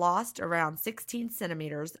 I have lost around 16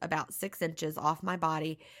 centimeters, about 6 inches off my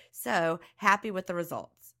body, so happy with the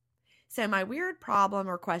results. So my weird problem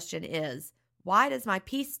or question is, why does my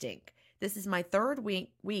pee stink? This is my third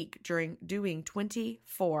week during doing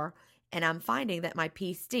 24, and I'm finding that my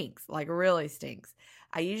pee stinks, like really stinks.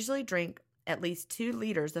 I usually drink at least 2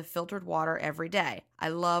 liters of filtered water every day. I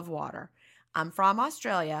love water. I'm from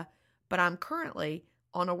Australia, but I'm currently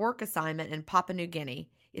on a work assignment in Papua New Guinea.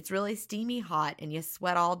 It's really steamy hot and you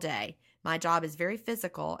sweat all day. My job is very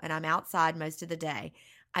physical and I'm outside most of the day.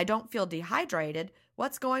 I don't feel dehydrated.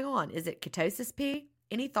 What's going on? Is it ketosis pee?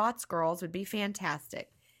 Any thoughts, girls, would be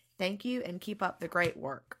fantastic. Thank you and keep up the great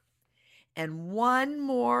work. And one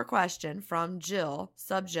more question from Jill,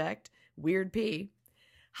 subject, weird pee.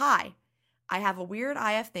 Hi, I have a weird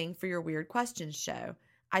IF thing for your Weird Questions show.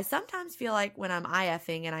 I sometimes feel like when I'm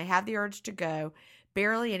IFing and I have the urge to go,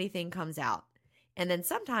 barely anything comes out. And then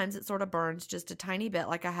sometimes it sort of burns just a tiny bit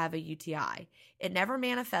like I have a UTI. It never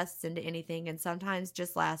manifests into anything and sometimes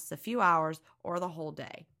just lasts a few hours or the whole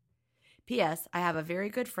day. P.S. I have a very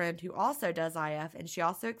good friend who also does IF and she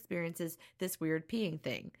also experiences this weird peeing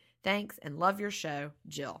thing. Thanks and love your show,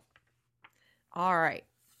 Jill. All right.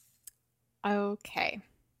 Okay.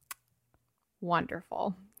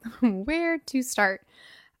 Wonderful. Where to start?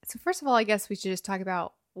 So first of all, I guess we should just talk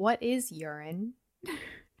about what is urine,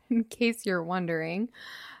 in case you're wondering.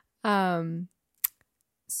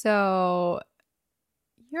 So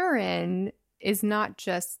urine is not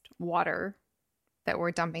just water that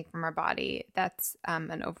we're dumping from our body. That's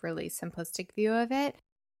an overly simplistic view of it.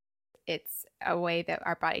 It's a way that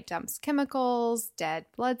our body dumps chemicals, dead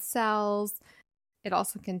blood cells. It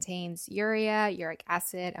also contains urea, uric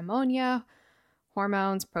acid, ammonia,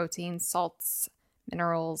 hormones, proteins, salts,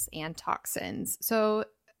 minerals, and toxins. So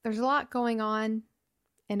there's a lot going on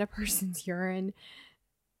in a person's urine,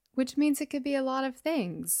 which means it could be a lot of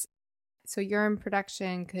things. So urine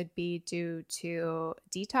production could be due to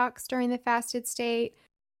detox during the fasted state.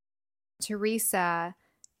 Teresa,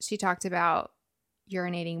 she talked about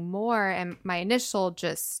urinating more, and my initial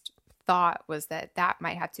just thought was that that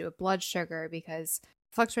might have to do with blood sugar, because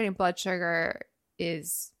fluctuating blood sugar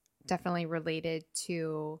is definitely related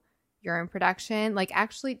to urine production. Like,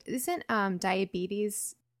 actually, isn't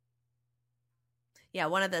diabetes? Yeah,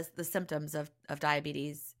 one of the symptoms of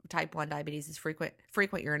diabetes, type 1 diabetes, is frequent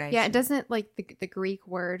urination. Yeah, it doesn't, like, the Greek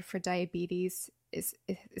word for diabetes is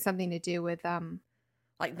something to do with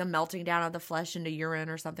like the melting down of the flesh into urine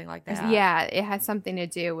or something like that. Yeah, it has something to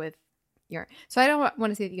do with urine. So I don't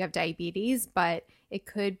want to say that you have diabetes, but it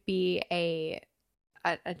could be an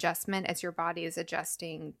adjustment as your body is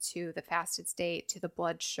adjusting to the fasted state, to the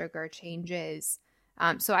blood sugar changes.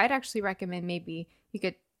 So I'd actually recommend maybe you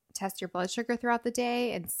could test your blood sugar throughout the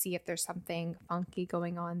day and see if there's something funky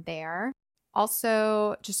going on there.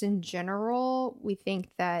 Also, just in general, we think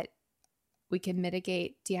that we can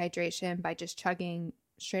mitigate dehydration by just chugging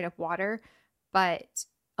straight up water, but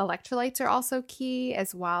electrolytes are also key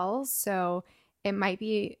as well. So it might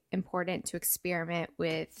be important to experiment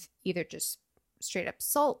with either just straight up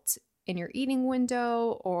salt in your eating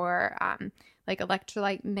window or like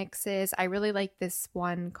electrolyte mixes. I really like this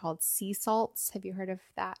one called sea salts. Have you heard of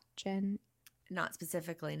that, Jen? Not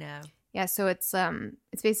specifically, no. Yeah, so it's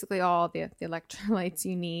basically all the electrolytes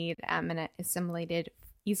you need in an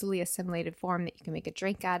easily assimilated form that you can make a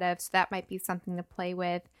drink out of. So that might be something to play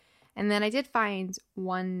with. And then I did find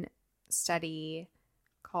one study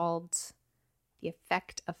called The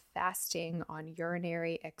Effect of Fasting on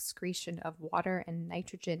Urinary Excretion of Water and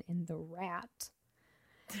Nitrogen in the Rat.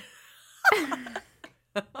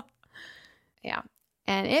 Yeah.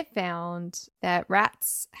 And it found that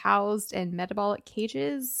rats housed in metabolic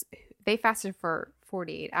cages, they fasted for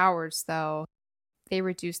 48 hours, though. They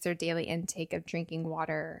reduced their daily intake of drinking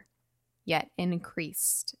water, yet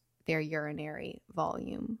increased their urinary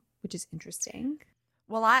volume, which is interesting.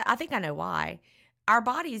 Well, I think I know why. Our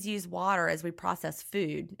bodies use water as we process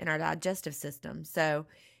food in our digestive system. So,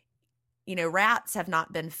 rats have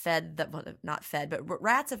not been fed well, not fed, but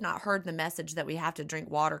rats have not heard the message that we have to drink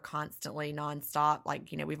water constantly, nonstop. Like,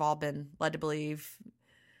 we've all been led to believe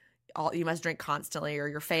you must drink constantly or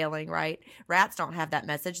you're failing, right? Rats don't have that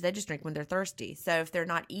message. They just drink when they're thirsty. So if they're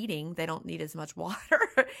not eating, they don't need as much water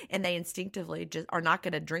and they instinctively just are not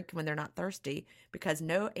going to drink when they're not thirsty because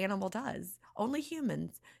no animal does. Only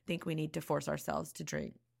humans think we need to force ourselves to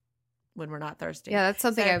drink when we're not thirsty. Yeah, that's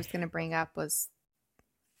something I was going to bring up was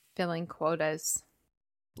filling quotas.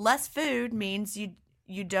 Less food means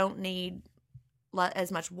you don't need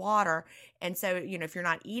as much water. And so, if you're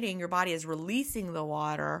not eating, your body is releasing the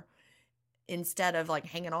water instead of like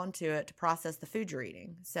hanging on to it to process the food you're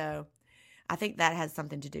eating. So I think that has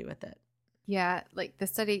something to do with it. Yeah, like the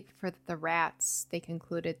study for the rats, they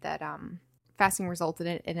concluded that fasting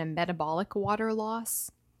resulted in a metabolic water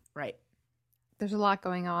loss. Right. There's a lot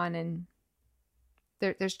going on and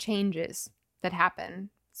there's changes that happen.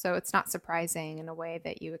 So it's not surprising in a way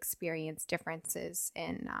that you experience differences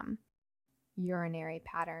in urinary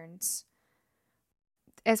patterns.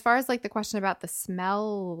 As far as like the question about the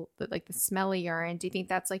smell, like the smelly urine, do you think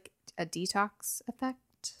that's like a detox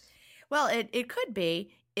effect? Well, it could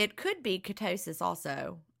be. It could be ketosis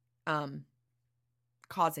also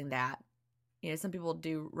causing that. Some people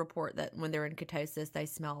do report that when they're in ketosis, they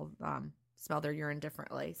smell their urine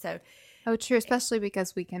differently. So, oh, true, especially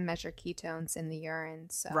because we can measure ketones in the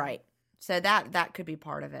urine. So. Right. So that could be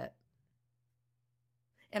part of it.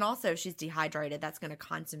 And also, if she's dehydrated, that's going to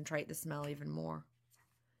concentrate the smell even more.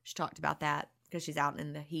 She talked about that because she's out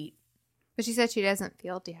in the heat. But she said she doesn't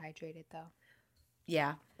feel dehydrated, though.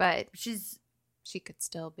 Yeah. But she could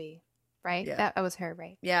still be, right? Yeah. That was her,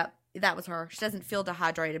 right? Yeah, that was her. She doesn't feel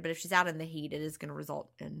dehydrated, but if she's out in the heat, it is going to result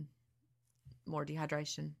in more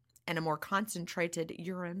dehydration and a more concentrated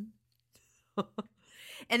urine.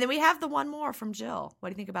 And then we have the one more from Jill. What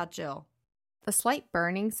do you think about Jill? The slight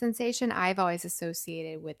burning sensation I've always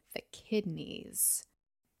associated with the kidneys.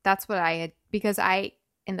 That's what I had, because I,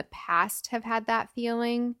 in the past, have had that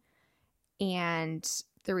feeling. And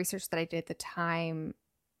the research that I did at the time,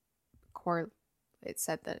 correlated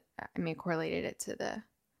it to the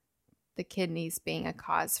kidneys being a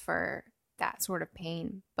cause for that sort of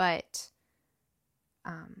pain. But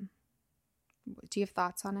do you have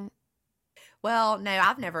thoughts on it? Well, no,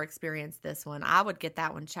 I've never experienced this one. I would get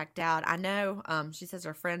that one checked out. I know she says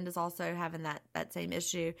her friend is also having that same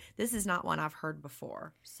issue. This is not one I've heard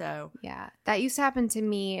before. So yeah, that used to happen to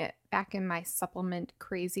me back in my supplement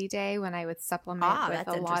crazy day when I would supplement with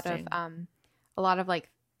a lot of like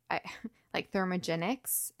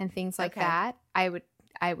thermogenics and things like that. I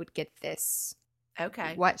would get this.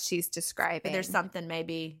 Okay. What she's describing. But there's something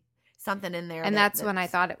in there. And that's when I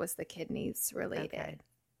thought it was the kidneys related. Okay.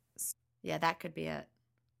 Yeah, that could be it.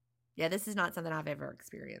 Yeah, this is not something I've ever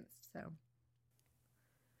experienced.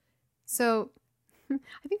 So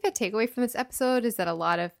I think the takeaway from this episode is that a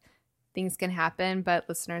lot of things can happen, but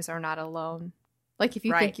listeners are not alone. Like if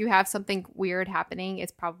you think you have something weird happening,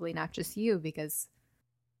 it's probably not just you because.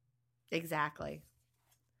 Exactly.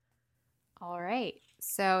 All right.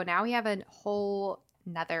 So now we have a whole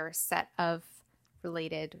another set of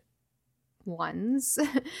related ones.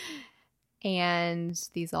 And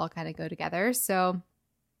these all kind of go together. So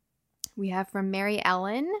we have from Mary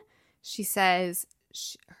Ellen. She says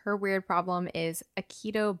her weird problem is a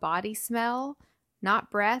keto body smell, not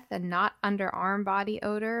breath and not underarm body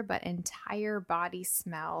odor, but entire body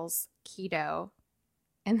smells keto.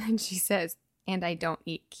 And then she says, and I don't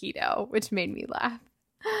eat keto, which made me laugh.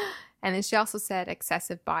 And then she also said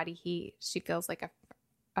excessive body heat. She feels like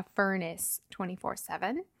a furnace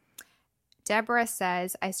 24/7. Deborah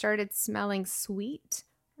says, I started smelling sweet,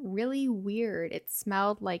 really weird. It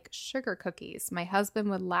smelled like sugar cookies. My husband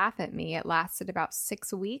would laugh at me. It lasted about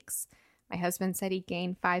 6 weeks. My husband said he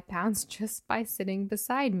gained 5 pounds just by sitting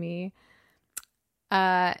beside me.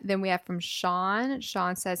 Then we have from Sean.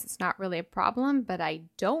 Sean says it's not really a problem, but I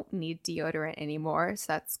don't need deodorant anymore.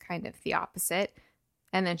 So that's kind of the opposite.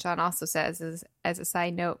 And then Sean also says, as a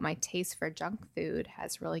side note, my taste for junk food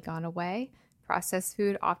has really gone away. Processed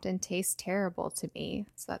food often tastes terrible to me,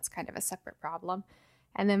 so that's kind of a separate problem.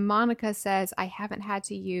 And then Monica says, I haven't had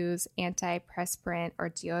to use antiperspirant or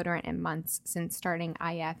deodorant in months since starting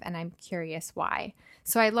IF, and I'm curious why.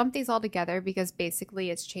 So I lumped these all together because basically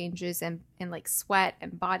it's changes in like sweat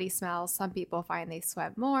and body smells. Some people find they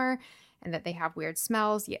sweat more and that they have weird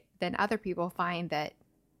smells. Then other people find that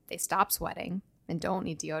they stop sweating and don't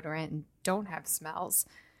need deodorant and don't have smells.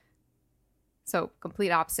 So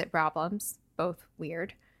complete opposite problems. Both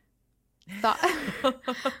weird.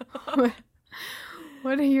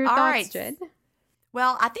 What are your All thoughts, right. Jen?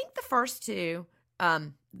 Well, I think the first two,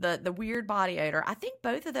 the weird body odor, I think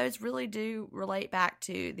both of those really do relate back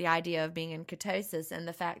to the idea of being in ketosis and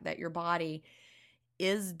the fact that your body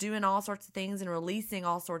is doing all sorts of things and releasing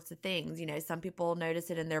all sorts of things. You know, some people notice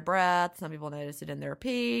it in their breath, some people notice it in their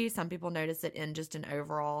pee, some people notice it in just an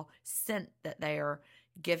overall scent that they are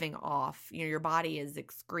giving off. You know, your body is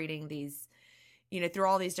excreting these, you know, through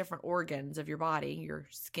all these different organs of your body. Your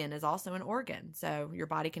skin is also an organ, so your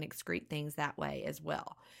body can excrete things that way as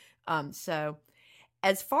well. So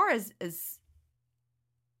as far as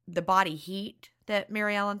the body heat that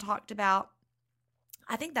Mary Ellen talked about,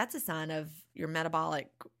 I think that's a sign of your metabolic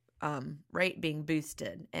rate being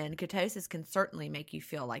boosted, and ketosis can certainly make you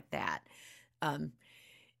feel like that.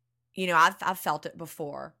 You know, I've felt it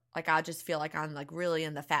before. Like, I just feel like I'm like really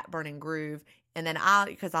in the fat burning groove. And then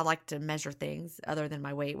because I like to measure things other than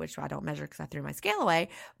my weight, which I don't measure because I threw my scale away,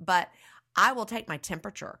 but I will take my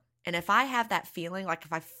temperature. And if I have that feeling, like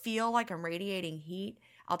if I feel like I'm radiating heat,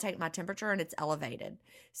 I'll take my temperature and it's elevated.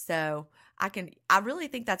 So I really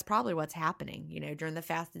think that's probably what's happening. You know, during the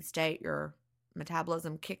fasted state, your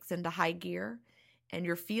metabolism kicks into high gear and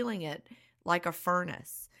you're feeling it like a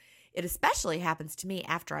furnace. It especially happens to me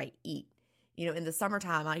after I eat. You know, in the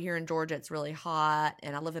summertime, out here in Georgia, it's really hot,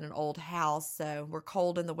 and I live in an old house, so we're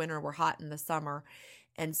cold in the winter, we're hot in the summer.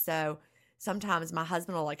 And so sometimes my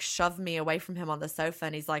husband will like shove me away from him on the sofa,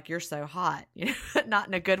 and he's like, "You're so hot," you know, not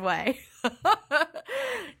in a good way.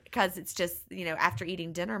 Because it's just, you know, after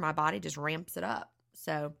eating dinner, my body just ramps it up.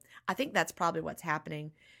 So I think that's probably what's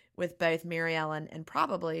happening with both Mary Ellen and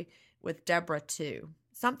probably with Deborah too.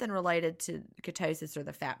 Something related to ketosis or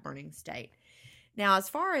the fat burning state. Now, as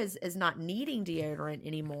far as not needing deodorant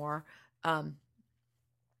anymore,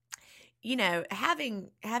 you know,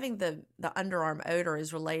 having the underarm odor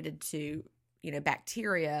is related to, you know,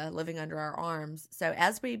 bacteria living under our arms. So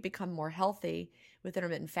as we become more healthy with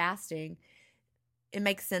intermittent fasting, it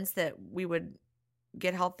makes sense that we would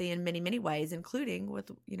get healthy in many, many ways, including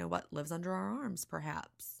with, you know, what lives under our arms,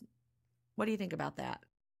 perhaps. What do you think about that?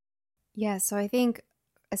 Yeah, so I think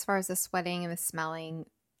as far as the sweating and the smelling,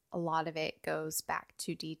 a lot of it goes back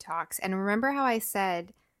to detox. And remember how I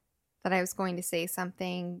said that I was going to say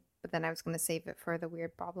something, but then I was going to save it for the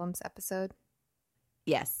weird problems episode?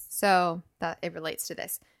 Yes. So that it relates to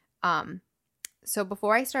this. So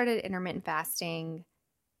before I started intermittent fasting,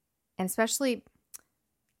 and especially,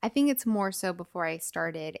 I think it's more so before I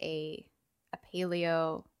started a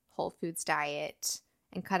paleo whole foods diet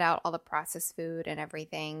and cut out all the processed food and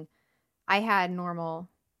everything, I had normal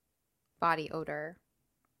body odor.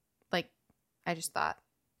 Like, I just thought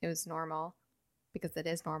it was normal because it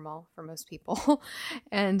is normal for most people.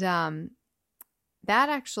 And that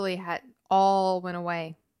actually had all went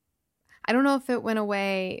away. I don't know if it went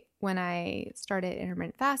away when I started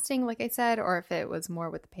intermittent fasting, like I said, or if it was more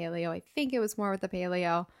with the paleo. I think it was more with the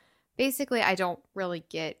paleo. Basically, I don't really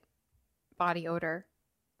get body odor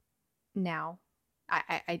now.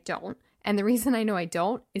 I don't. And the reason I know I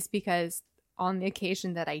don't is because on the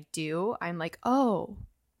occasion that I do, I'm like, oh,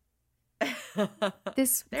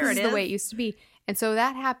 this is the way it used to be. And so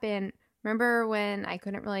that happened. Remember when I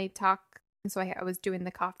couldn't really talk? And so I was doing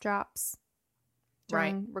the cough drops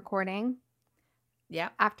during recording. Yeah.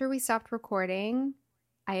 After we stopped recording,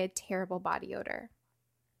 I had terrible body odor.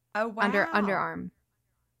 Oh, wow. Underarm.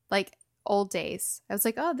 Like old days. I was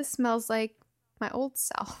like, oh, this smells like my old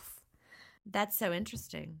self. That's so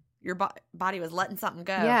interesting. Your body was letting something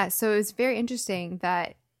go. Yeah. So it was very interesting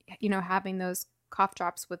that, you know, having those cough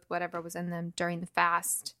drops with whatever was in them during the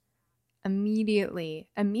fast immediately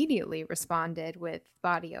responded with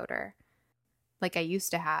body odor like I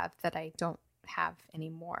used to have that I don't have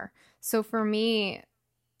anymore. So for me,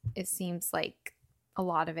 it seems like a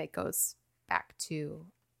lot of it goes back to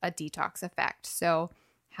a detox effect. So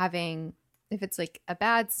having, if it's like a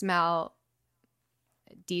bad smell,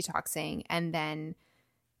 detoxing, and then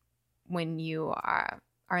when you are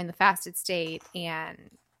in the fasted state and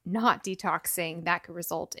not detoxing, that could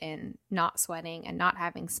result in not sweating and not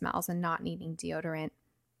having smells and not needing deodorant.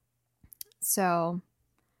 So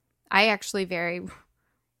I actually very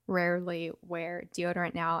rarely wear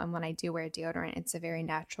deodorant now. And when I do wear deodorant, it's a very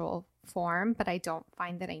natural form, but I don't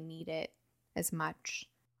find that I need it as much.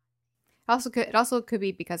 It also could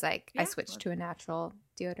be because I switched to a natural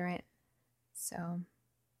deodorant. So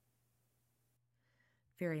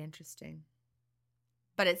very interesting.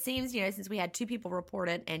 But it seems, you know, since we had two people report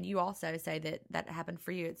it and you also say that happened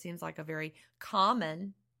for you, it seems like a very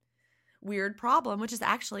common weird problem, which is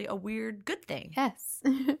actually a weird good thing. Yes.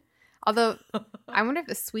 Although I wonder if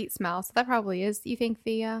the sweet smell, so that probably is, you think,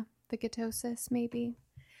 the the ketosis, maybe.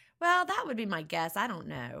 Well, that would be my guess. I don't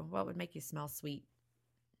know. What would make you smell sweet?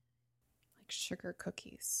 Like sugar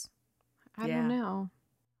cookies. I don't know.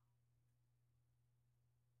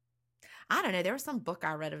 I don't know. There was some book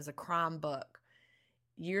I read. It was a crime book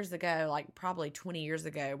years ago, like probably 20 years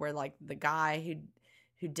ago, where like the guy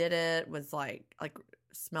who did it was like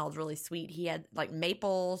smelled really sweet. He had like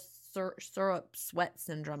maple syrup sweat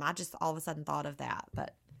syndrome. I just all of a sudden thought of that.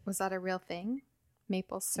 But was that a real thing?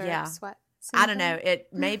 Maple syrup sweat syndrome? I don't know. It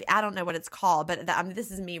maybe I don't know what it's called, but I mean,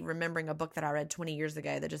 this is me remembering a book that I read 20 years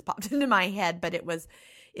ago that just popped into my head. But it was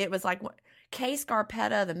like Kay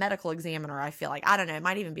Scarpetta, the medical examiner. I feel like I don't know. It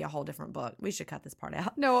might even be a whole different book. We should cut this part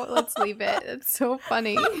out. No, let's leave it. It's so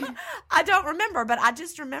funny. I don't remember, but I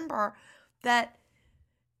just remember that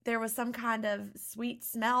there was some kind of sweet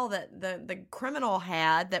smell that the criminal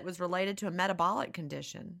had that was related to a metabolic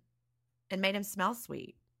condition and made him smell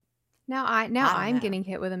sweet. Now I'm getting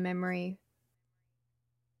hit with a memory.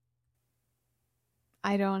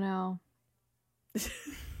 I don't know.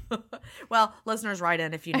 Well, listeners, write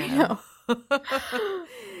in if you know.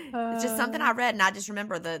 It's just something I read, and I just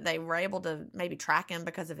remember that they were able to maybe track him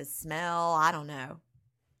because of his smell. I don't know.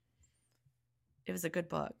 It was a good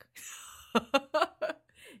book.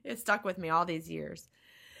 It stuck with me all these years.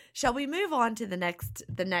 Shall we move on to the next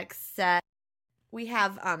set? We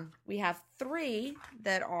have three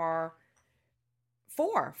that are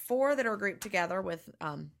four that are grouped together with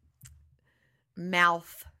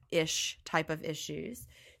mouth-ish type of issues.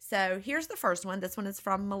 So here's the first one. This one is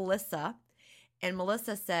from Melissa. And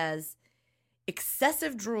Melissa says,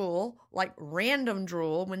 excessive drool, like random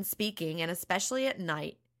drool when speaking, and especially at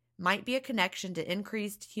night, might be a connection to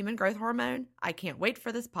increased human growth hormone. I can't wait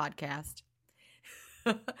for this podcast.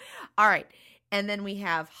 All right. And then we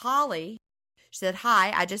have Holly. She said,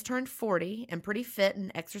 hi, I just turned 40 and pretty fit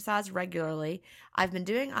and exercise regularly. I've been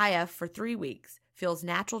doing IF for 3 weeks. Feels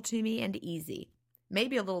natural to me and easy.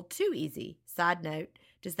 Maybe a little too easy. Side note,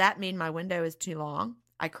 does that mean my window is too long?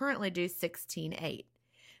 I currently do 16-8.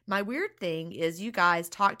 My weird thing is you guys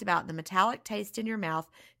talked about the metallic taste in your mouth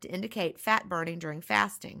to indicate fat burning during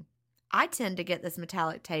fasting. I tend to get this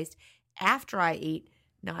metallic taste after I eat,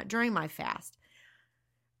 not during my fast.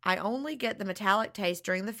 I only get the metallic taste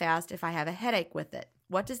during the fast if I have a headache with it.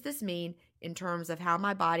 What does this mean in terms of how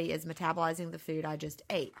my body is metabolizing the food I just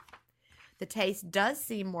ate? The taste does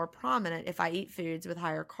seem more prominent if I eat foods with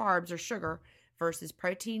higher carbs or sugar versus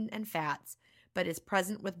protein and fats, but is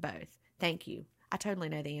present with both. Thank you. I totally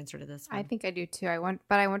know the answer to this one. I think I do too. I wonder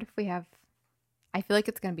if we have. I feel like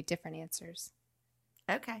it's going to be different answers.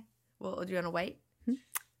 Okay. Well, do you want to wait?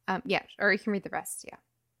 Yeah, or you can read the rest.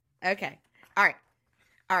 Yeah. Okay. All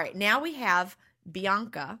right. Now we have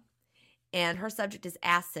Bianca, and her subject is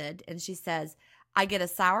acid, and she says, I get a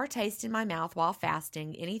sour taste in my mouth while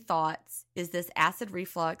fasting. Any thoughts? Is this acid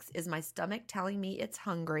reflux? Is my stomach telling me it's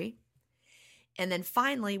hungry? And then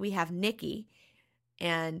finally, we have Nikki,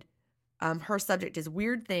 and her subject is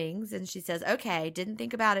weird things. And she says, okay, didn't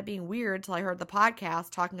think about it being weird till I heard the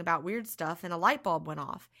podcast talking about weird stuff and a light bulb went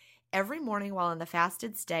off. Every morning while in the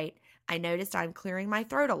fasted state, I noticed I'm clearing my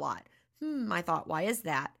throat a lot. I thought, why is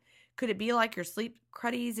that? Could it be like your sleep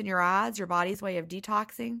cruddies in your eyes, your body's way of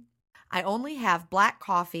detoxing? I only have black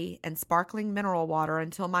coffee and sparkling mineral water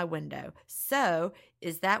until my window. So,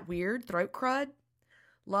 is that weird throat crud?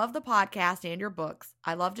 Love the podcast and your books.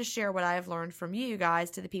 I love to share what I have learned from you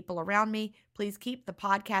guys to the people around me. Please keep the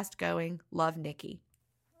podcast going. Love, Nikki.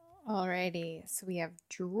 Alrighty. So we have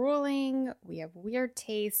drooling, we have weird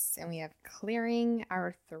tastes, and we have clearing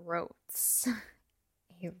our throats.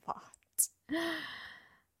 A lot.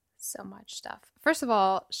 So much stuff. First of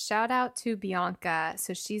all, shout out to Bianca.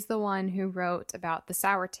 So she's the one who wrote about the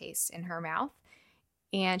sour taste in her mouth.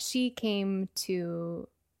 And she came to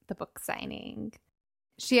the book signing.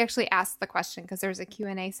 She actually asked the question because there's a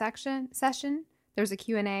Q&A session. There's a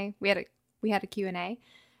Q&A. We had a Q&A.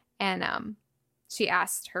 And she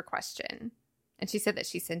asked her question. And she said that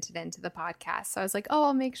she sent it into the podcast. So I was like, oh,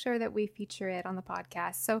 I'll make sure that we feature it on the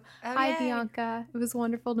podcast. So hi, Bianca. It was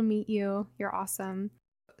wonderful to meet you. You're awesome.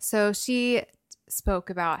 So she spoke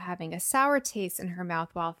about having a sour taste in her mouth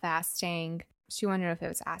while fasting. She wondered if it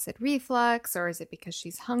was acid reflux or is it because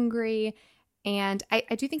she's hungry. And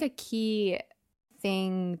I do think a key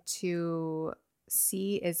thing to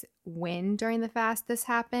see is when during the fast this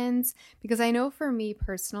happens. Because I know for me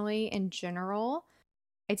personally, in general,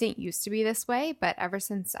 I didn't used to be this way, but ever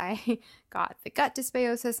since I got the gut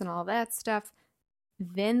dysbiosis and all that stuff,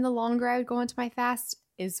 then the longer I would go into my fast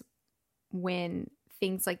is when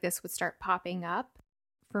things like this would start popping up.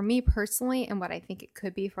 For me personally, and what I think it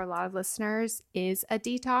could be for a lot of listeners, is a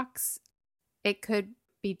detox. It could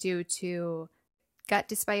be due to gut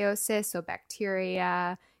dysbiosis, so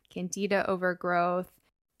bacteria, candida overgrowth.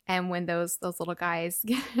 And when those little guys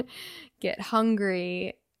get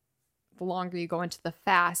hungry, the longer you go into the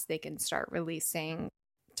fast, they can start releasing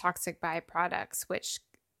toxic byproducts, which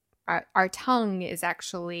our tongue is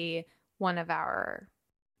actually one of our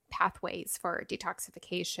pathways for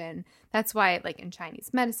detoxification. That's why, like in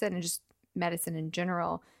Chinese medicine and just medicine in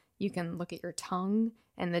general, you can look at your tongue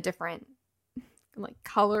and the different like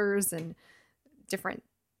colors and different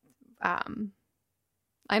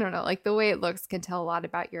I don't know, like the way it looks can tell a lot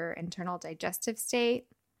about your internal digestive state.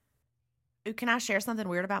 Ooh, can I share something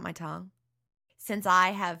weird about my tongue? Since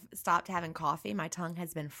I have stopped having coffee, my tongue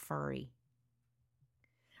has been furry.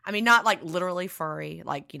 I mean, not like literally furry,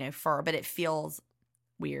 like, fur, but it feels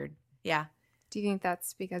weird. Yeah. Do you think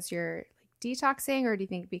that's because you're like detoxing, or do you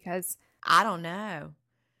think because... I don't know.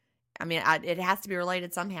 I mean, it has to be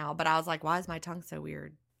related somehow, but I was like, why is my tongue so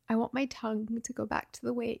weird? I want my tongue to go back to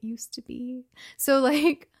the way it used to be. So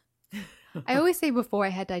like, I always say before I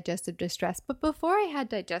had digestive distress, but before I had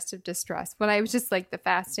digestive distress, when I was just like the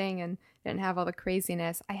fasting and didn't have all the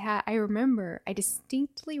craziness, I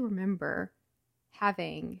distinctly remember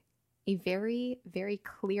having a very, very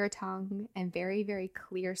clear tongue and very, very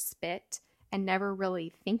clear spit and never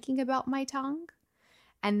really thinking about my tongue.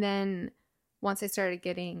 And then once I started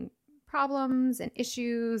getting problems and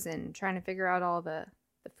issues and trying to figure out all the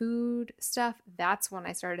food stuff, that's when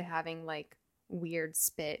I started having like weird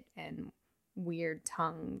spit and weird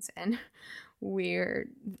tongues and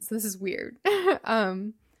so this is weird.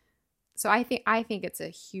 So I think it's a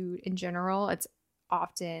huge, in general, it's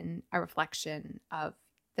often a reflection of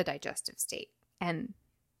the digestive state. And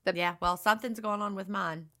yeah, well, something's going on with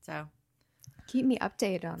mine, so keep me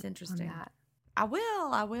updated on, it's interesting. On that. I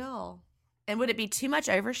will. And would it be too much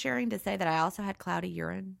oversharing to say that I also had cloudy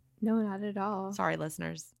urine? No, not at all. Sorry,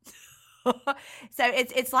 listeners. So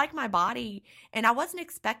it's like my body, and I wasn't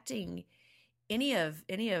expecting any of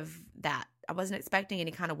that. I wasn't expecting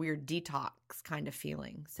any kind of weird detox kind of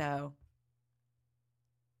feeling. So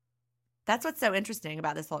that's what's so interesting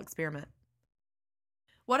about this whole experiment.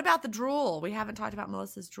 What about the drool? We haven't talked about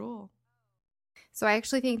Melissa's drool. So I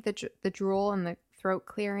actually think the drool and the throat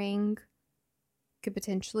clearing could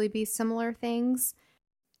potentially be similar things.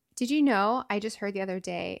 Did you know, I just heard the other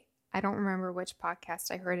day, I don't remember which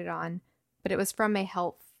podcast I heard it on, but it was from a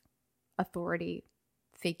health authority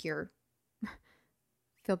figure.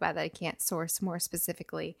 Feel bad that I can't source more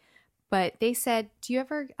specifically. But they said, do you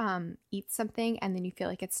ever eat something and then you feel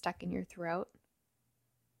like it's stuck in your throat?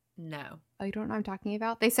 No. Oh, you don't know what I'm talking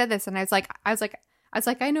about? They said this and I was like,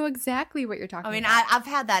 I know exactly what you're talking about. I mean, I've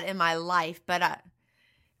had that in my life, but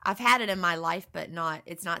I've had it in my life, but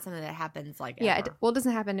it's not something that happens like ever. Yeah, it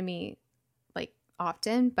doesn't happen to me like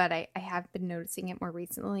often, but I have been noticing it more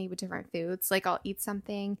recently with different foods. Like I'll eat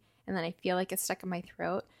something and then I feel like it's stuck in my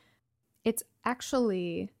throat. It's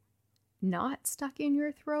actually not stuck in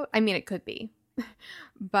your throat. I mean, it could be.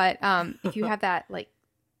 But if you have that like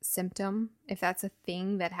symptom, if that's a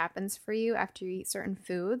thing that happens for you after you eat certain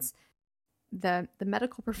foods, the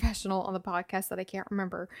medical professional on the podcast that I can't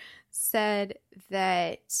remember said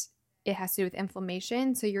that it has to do with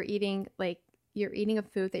inflammation. So you're eating a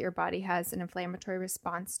food that your body has an inflammatory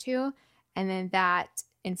response to, and then that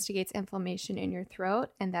instigates inflammation in your throat,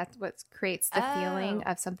 and that's what creates the feeling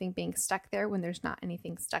of something being stuck there when there's not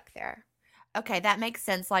anything stuck there. Okay, that makes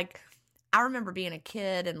sense. Like, I remember being a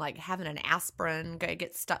kid and like having an aspirin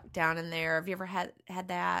get stuck down in there. Have you ever had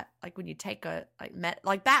that? Like when you take a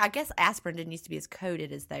like that, I guess aspirin didn't used to be as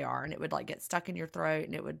coated as they are, and it would like get stuck in your throat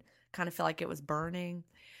and it would kind of feel like it was burning.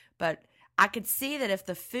 But I could see that if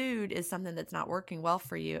the food is something that's not working well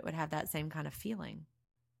for you, it would have that same kind of feeling.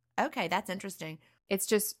 Okay, that's interesting. It's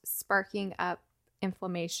just sparking up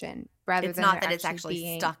inflammation rather it's than not that it's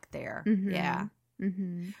actually stuck there. Mm-hmm. Yeah.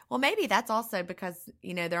 Mm-hmm. Well, maybe that's also because,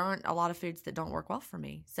 there aren't a lot of foods that don't work well for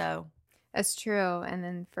me. So that's true. And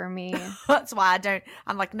then for me, that's why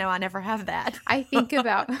I'm like, no, I never have that. I think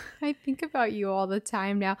about you all the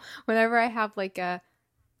time now. Whenever I have like a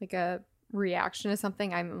reaction to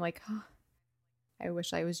something, I'm like, oh, I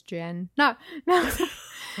wish I was Jen. No. Not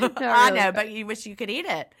I really, know, but you wish you could eat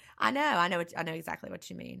it. I know exactly what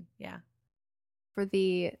you mean. Yeah. For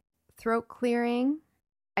the throat clearing,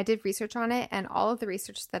 I did research on it, and all of the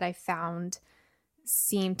research that I found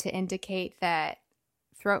seemed to indicate that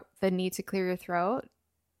the need to clear your throat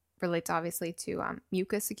relates obviously to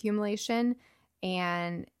mucus accumulation,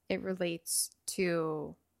 and it relates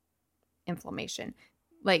to inflammation.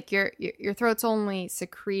 Like your throat's only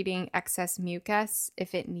secreting excess mucus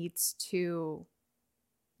if it needs to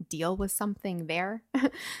deal with something there.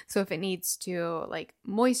 So if it needs to like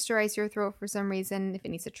moisturize your throat for some reason, if it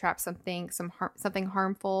needs to trap something, something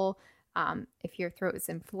harmful, if your throat is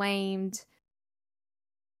inflamed.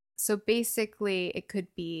 So basically, it could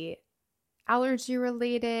be allergy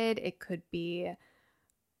related. It could be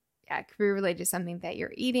related to something that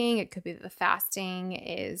you're eating. It could be that the fasting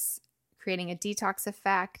is creating a detox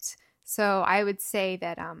effect. So I would say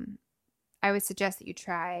that I would suggest that you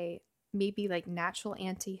try maybe like natural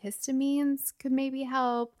antihistamines could maybe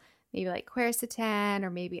help, maybe like quercetin, or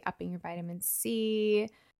maybe upping your vitamin C.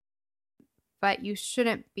 But you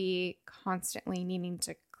shouldn't be constantly needing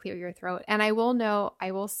to clear your throat. And I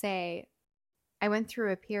will say, I went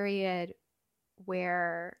through a period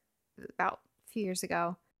where about a few years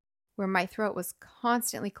ago where my throat was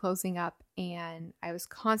constantly closing up and I was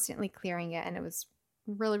constantly clearing it, and it was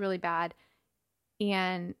really, really bad.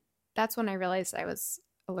 And that's when I realized I was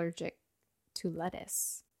allergic to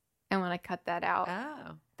lettuce. And when I cut that out,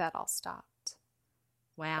 that all stopped.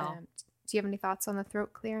 Wow. Do you have any thoughts on the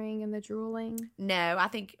throat clearing and the drooling? No, I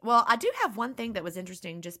do have one thing that was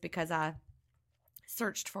interesting, just because I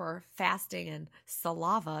searched for fasting and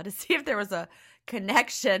saliva to see if there was a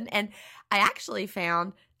connection. And I actually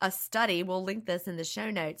found a study. We'll link this in the show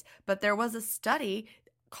notes. But there was a study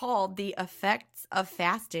called The Effects of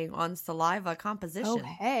Fasting on Saliva Composition. Oh,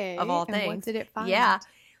 hey. Of all and things. What did it find? Yeah.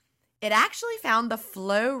 It actually found the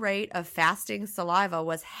flow rate of fasting saliva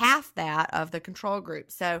was half that of the control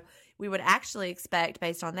group. So we would actually expect,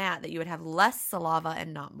 based on that you would have less saliva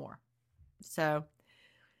and not more. So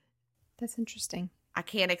that's interesting. I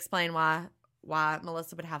can't explain why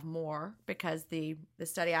Melissa would have more, because the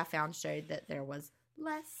study I found showed that there was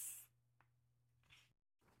less.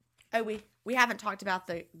 Oh, we haven't talked about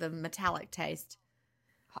the metallic taste.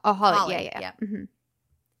 Oh, Holly. Yeah. Yep. Mm-hmm.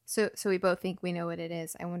 So we both think we know what it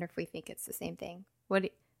is. I wonder if we think it's the same thing.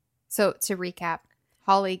 So to recap,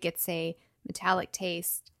 Holly gets a metallic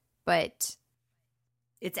taste, but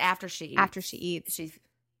it's after she eats.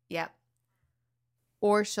 Yep.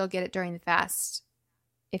 Or she'll get it during the fast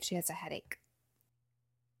if she has a headache.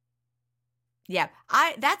 Yeah,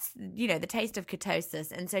 that's the taste of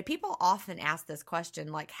ketosis. And so people often ask this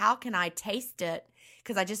question, like, how can I taste it?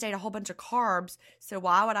 Because I just ate a whole bunch of carbs. So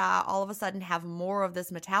why would I all of a sudden have more of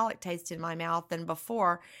this metallic taste in my mouth than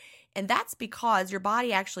before? And that's because your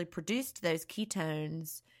body actually produced those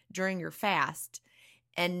ketones during your fast.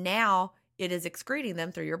 And now it is excreting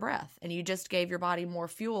them through your breath. And you just gave your body more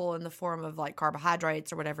fuel in the form of like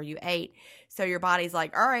carbohydrates or whatever you ate. So your body's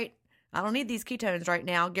like, all right, I don't need these ketones right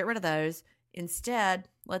now. Get rid of those. Instead,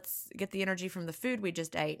 let's get the energy from the food we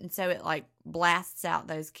just ate. And so it like blasts out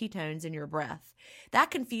those ketones in your breath.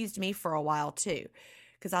 That confused me for a while too,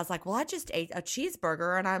 because I was like, well, I just ate a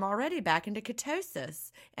cheeseburger and I'm already back into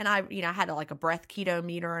ketosis. And I had like a breath keto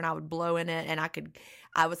meter, and I would blow in it, and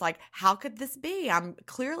I was like, how could this be? I'm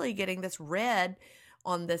clearly getting this red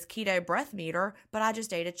on this keto breath meter, but I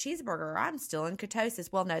just ate a cheeseburger. I'm still in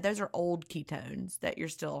ketosis. Well, no, those are old ketones that you're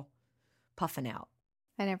still puffing out.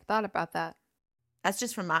 I never thought about that. That's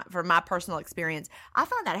just from my personal experience. I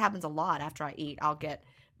find that happens a lot after I eat. I'll get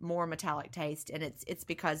more metallic taste, and it's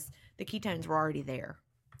because the ketones were already there.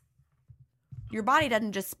 Your body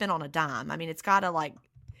doesn't just spin on a dime. I mean, it's got to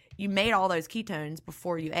you made all those ketones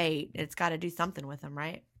before you ate. It's got to do something with them,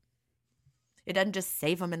 right? It doesn't just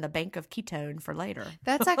save them in the bank of ketone for later.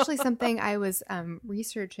 That's actually something I was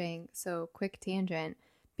researching. So quick tangent,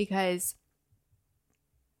 because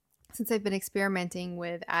since I've been experimenting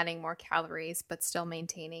with adding more calories but still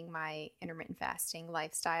maintaining my intermittent fasting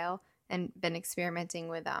lifestyle, and been experimenting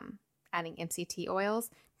with adding MCT oils.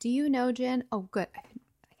 Do you know, Jen? Oh, good.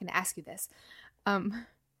 I can ask you this.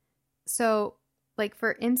 So like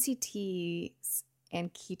for MCTs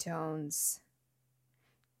and ketones,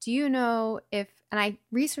 do you know if, and I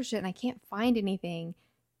researched it and I can't find anything,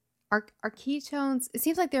 are ketones, it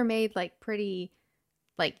seems like they're made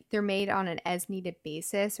they're made on an as needed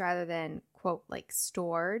basis rather than, quote, like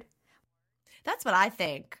stored. That's what I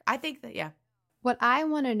think. I think that, yeah. What I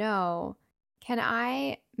want to know, can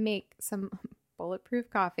I make some bulletproof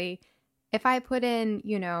coffee if I put in,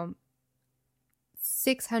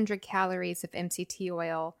 600 calories of MCT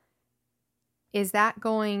oil? Is that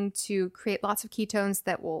going to create lots of ketones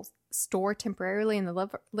that will store temporarily in the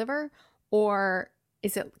liver? Or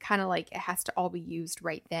is it kind of like it has to all be used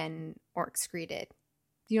right then or excreted?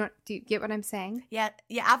 Do you get what I'm saying? Yeah.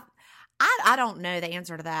 I don't know the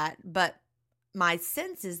answer to that, but my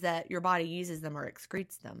sense is that your body uses them or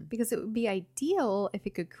excretes them. Because it would be ideal if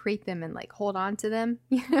it could create them and like hold on to them,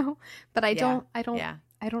 but I don't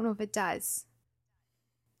know if it does.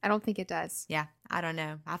 I don't think it does. Yeah, I don't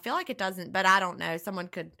know. I feel like it doesn't, but I don't know. Someone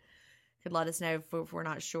could let us know if we're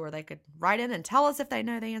not sure. They could write in and tell us if they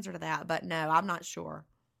know the answer to that. But no, I'm not sure.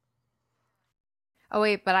 Oh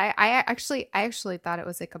wait, but I actually thought it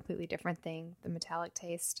was a completely different thing, the metallic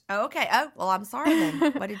taste. Oh, okay. Oh, well, I'm sorry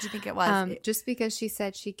then. What did you think it was? Just because she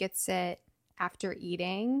said she gets it after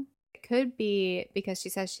eating. It could be because she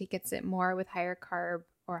says she gets it more with higher carb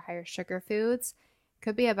or higher sugar foods. It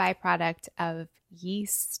could be a byproduct of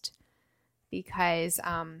yeast because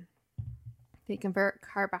they convert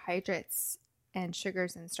carbohydrates and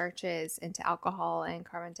sugars and starches into alcohol and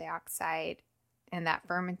carbon dioxide, and that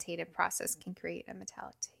fermentated process can create a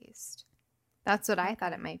metallic taste. That's what I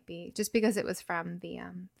thought it might be, just because it was from the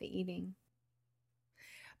eating.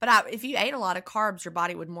 But if you ate a lot of carbs, your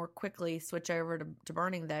body would more quickly switch over to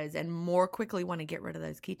burning those and more quickly want to get rid of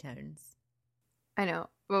those ketones. I know.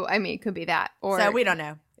 Well, I mean, it could be that. So we don't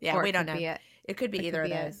know. Yeah, we don't know. It could be either of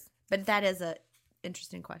those. But that is an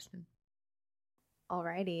interesting question.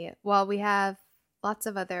 Alrighty. Well, we have lots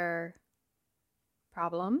of other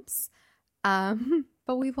problems.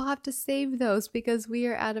 But we will have to save those because we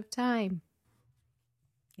are out of time.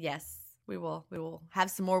 Yes, we will. We will have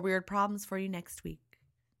some more weird problems for you next week.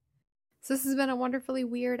 So this has been a wonderfully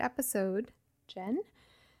weird episode, Jen.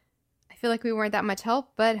 I feel like we weren't that much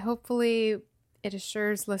help, but hopefully it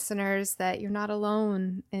assures listeners that you're not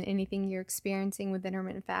alone in anything you're experiencing with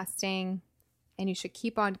intermittent fasting, and you should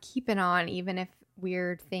keep on keeping on even if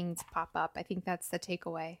weird things pop up. I think that's the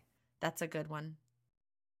takeaway. That's a good one.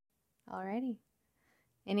 Alrighty.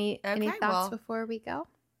 Any thoughts before we go?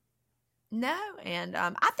 No, and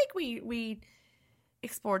I think we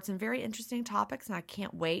explored some very interesting topics, and I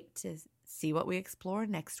can't wait to see what we explore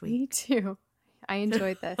next week. Me too. I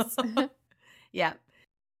enjoyed this. Yeah.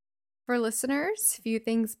 For listeners, a few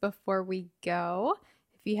things before we go.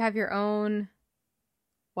 If you have your own,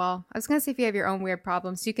 well, I was going to say if you have your own weird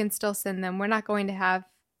problems, you can still send them. We're not going to have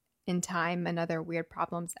in time another weird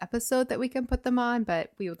problems episode that we can put them on,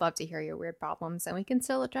 but we would love to hear your weird problems and we can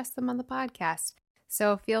still address them on the podcast.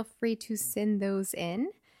 So feel free to send those in.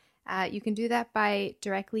 You can do that by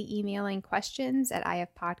directly emailing questions at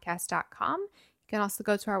ifpodcast.com. You can also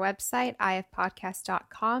go to our website,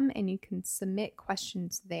 ifpodcast.com, and you can submit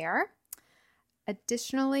questions there.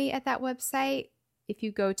 Additionally, at that website, if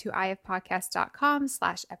you go to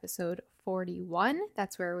ifpodcast.com/episode 41,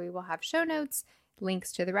 that's where we will have show notes,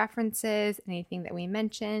 links to the references, anything that we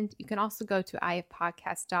mentioned. You can also go to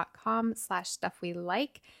ifpodcast.com/stuff we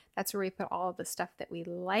like. That's where we put all of the stuff that we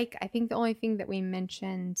like. I think the only thing that we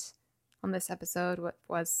mentioned on this episode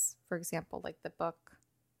was, for example, like the book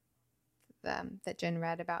that Jen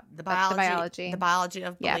read about the biology. The biology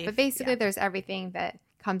of belief. Yeah, but basically there's everything that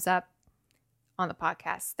comes up on the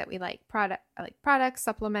podcast that we like. Products,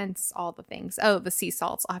 supplements, all the things. Oh, the sea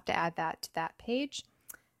salts. I'll have to add that to that page.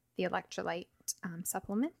 The electrolyte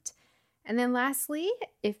supplement. And then lastly,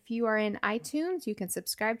 if you are in iTunes, you can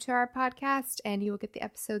subscribe to our podcast and you will get the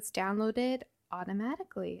episodes downloaded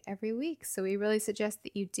automatically every week. So we really suggest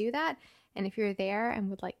that you do that. And if you're there and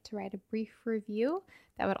would like to write a brief review,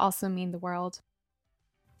 that would also mean the world.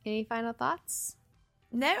 Any final thoughts?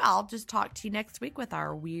 No, I'll just talk to you next week with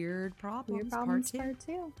our Weird Problems Part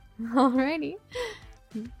 2. Alrighty.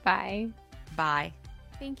 Bye. Bye.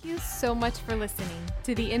 Thank you so much for listening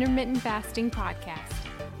to the Intermittent Fasting Podcast.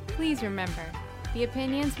 Please remember, the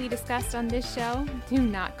opinions we discussed on this show do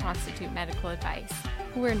not constitute medical advice.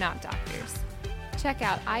 We're not doctors. Check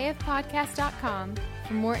out ifpodcast.com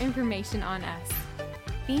for more information on us.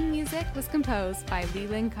 Theme music was composed by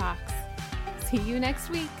Leland Cox. See you next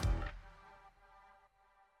week.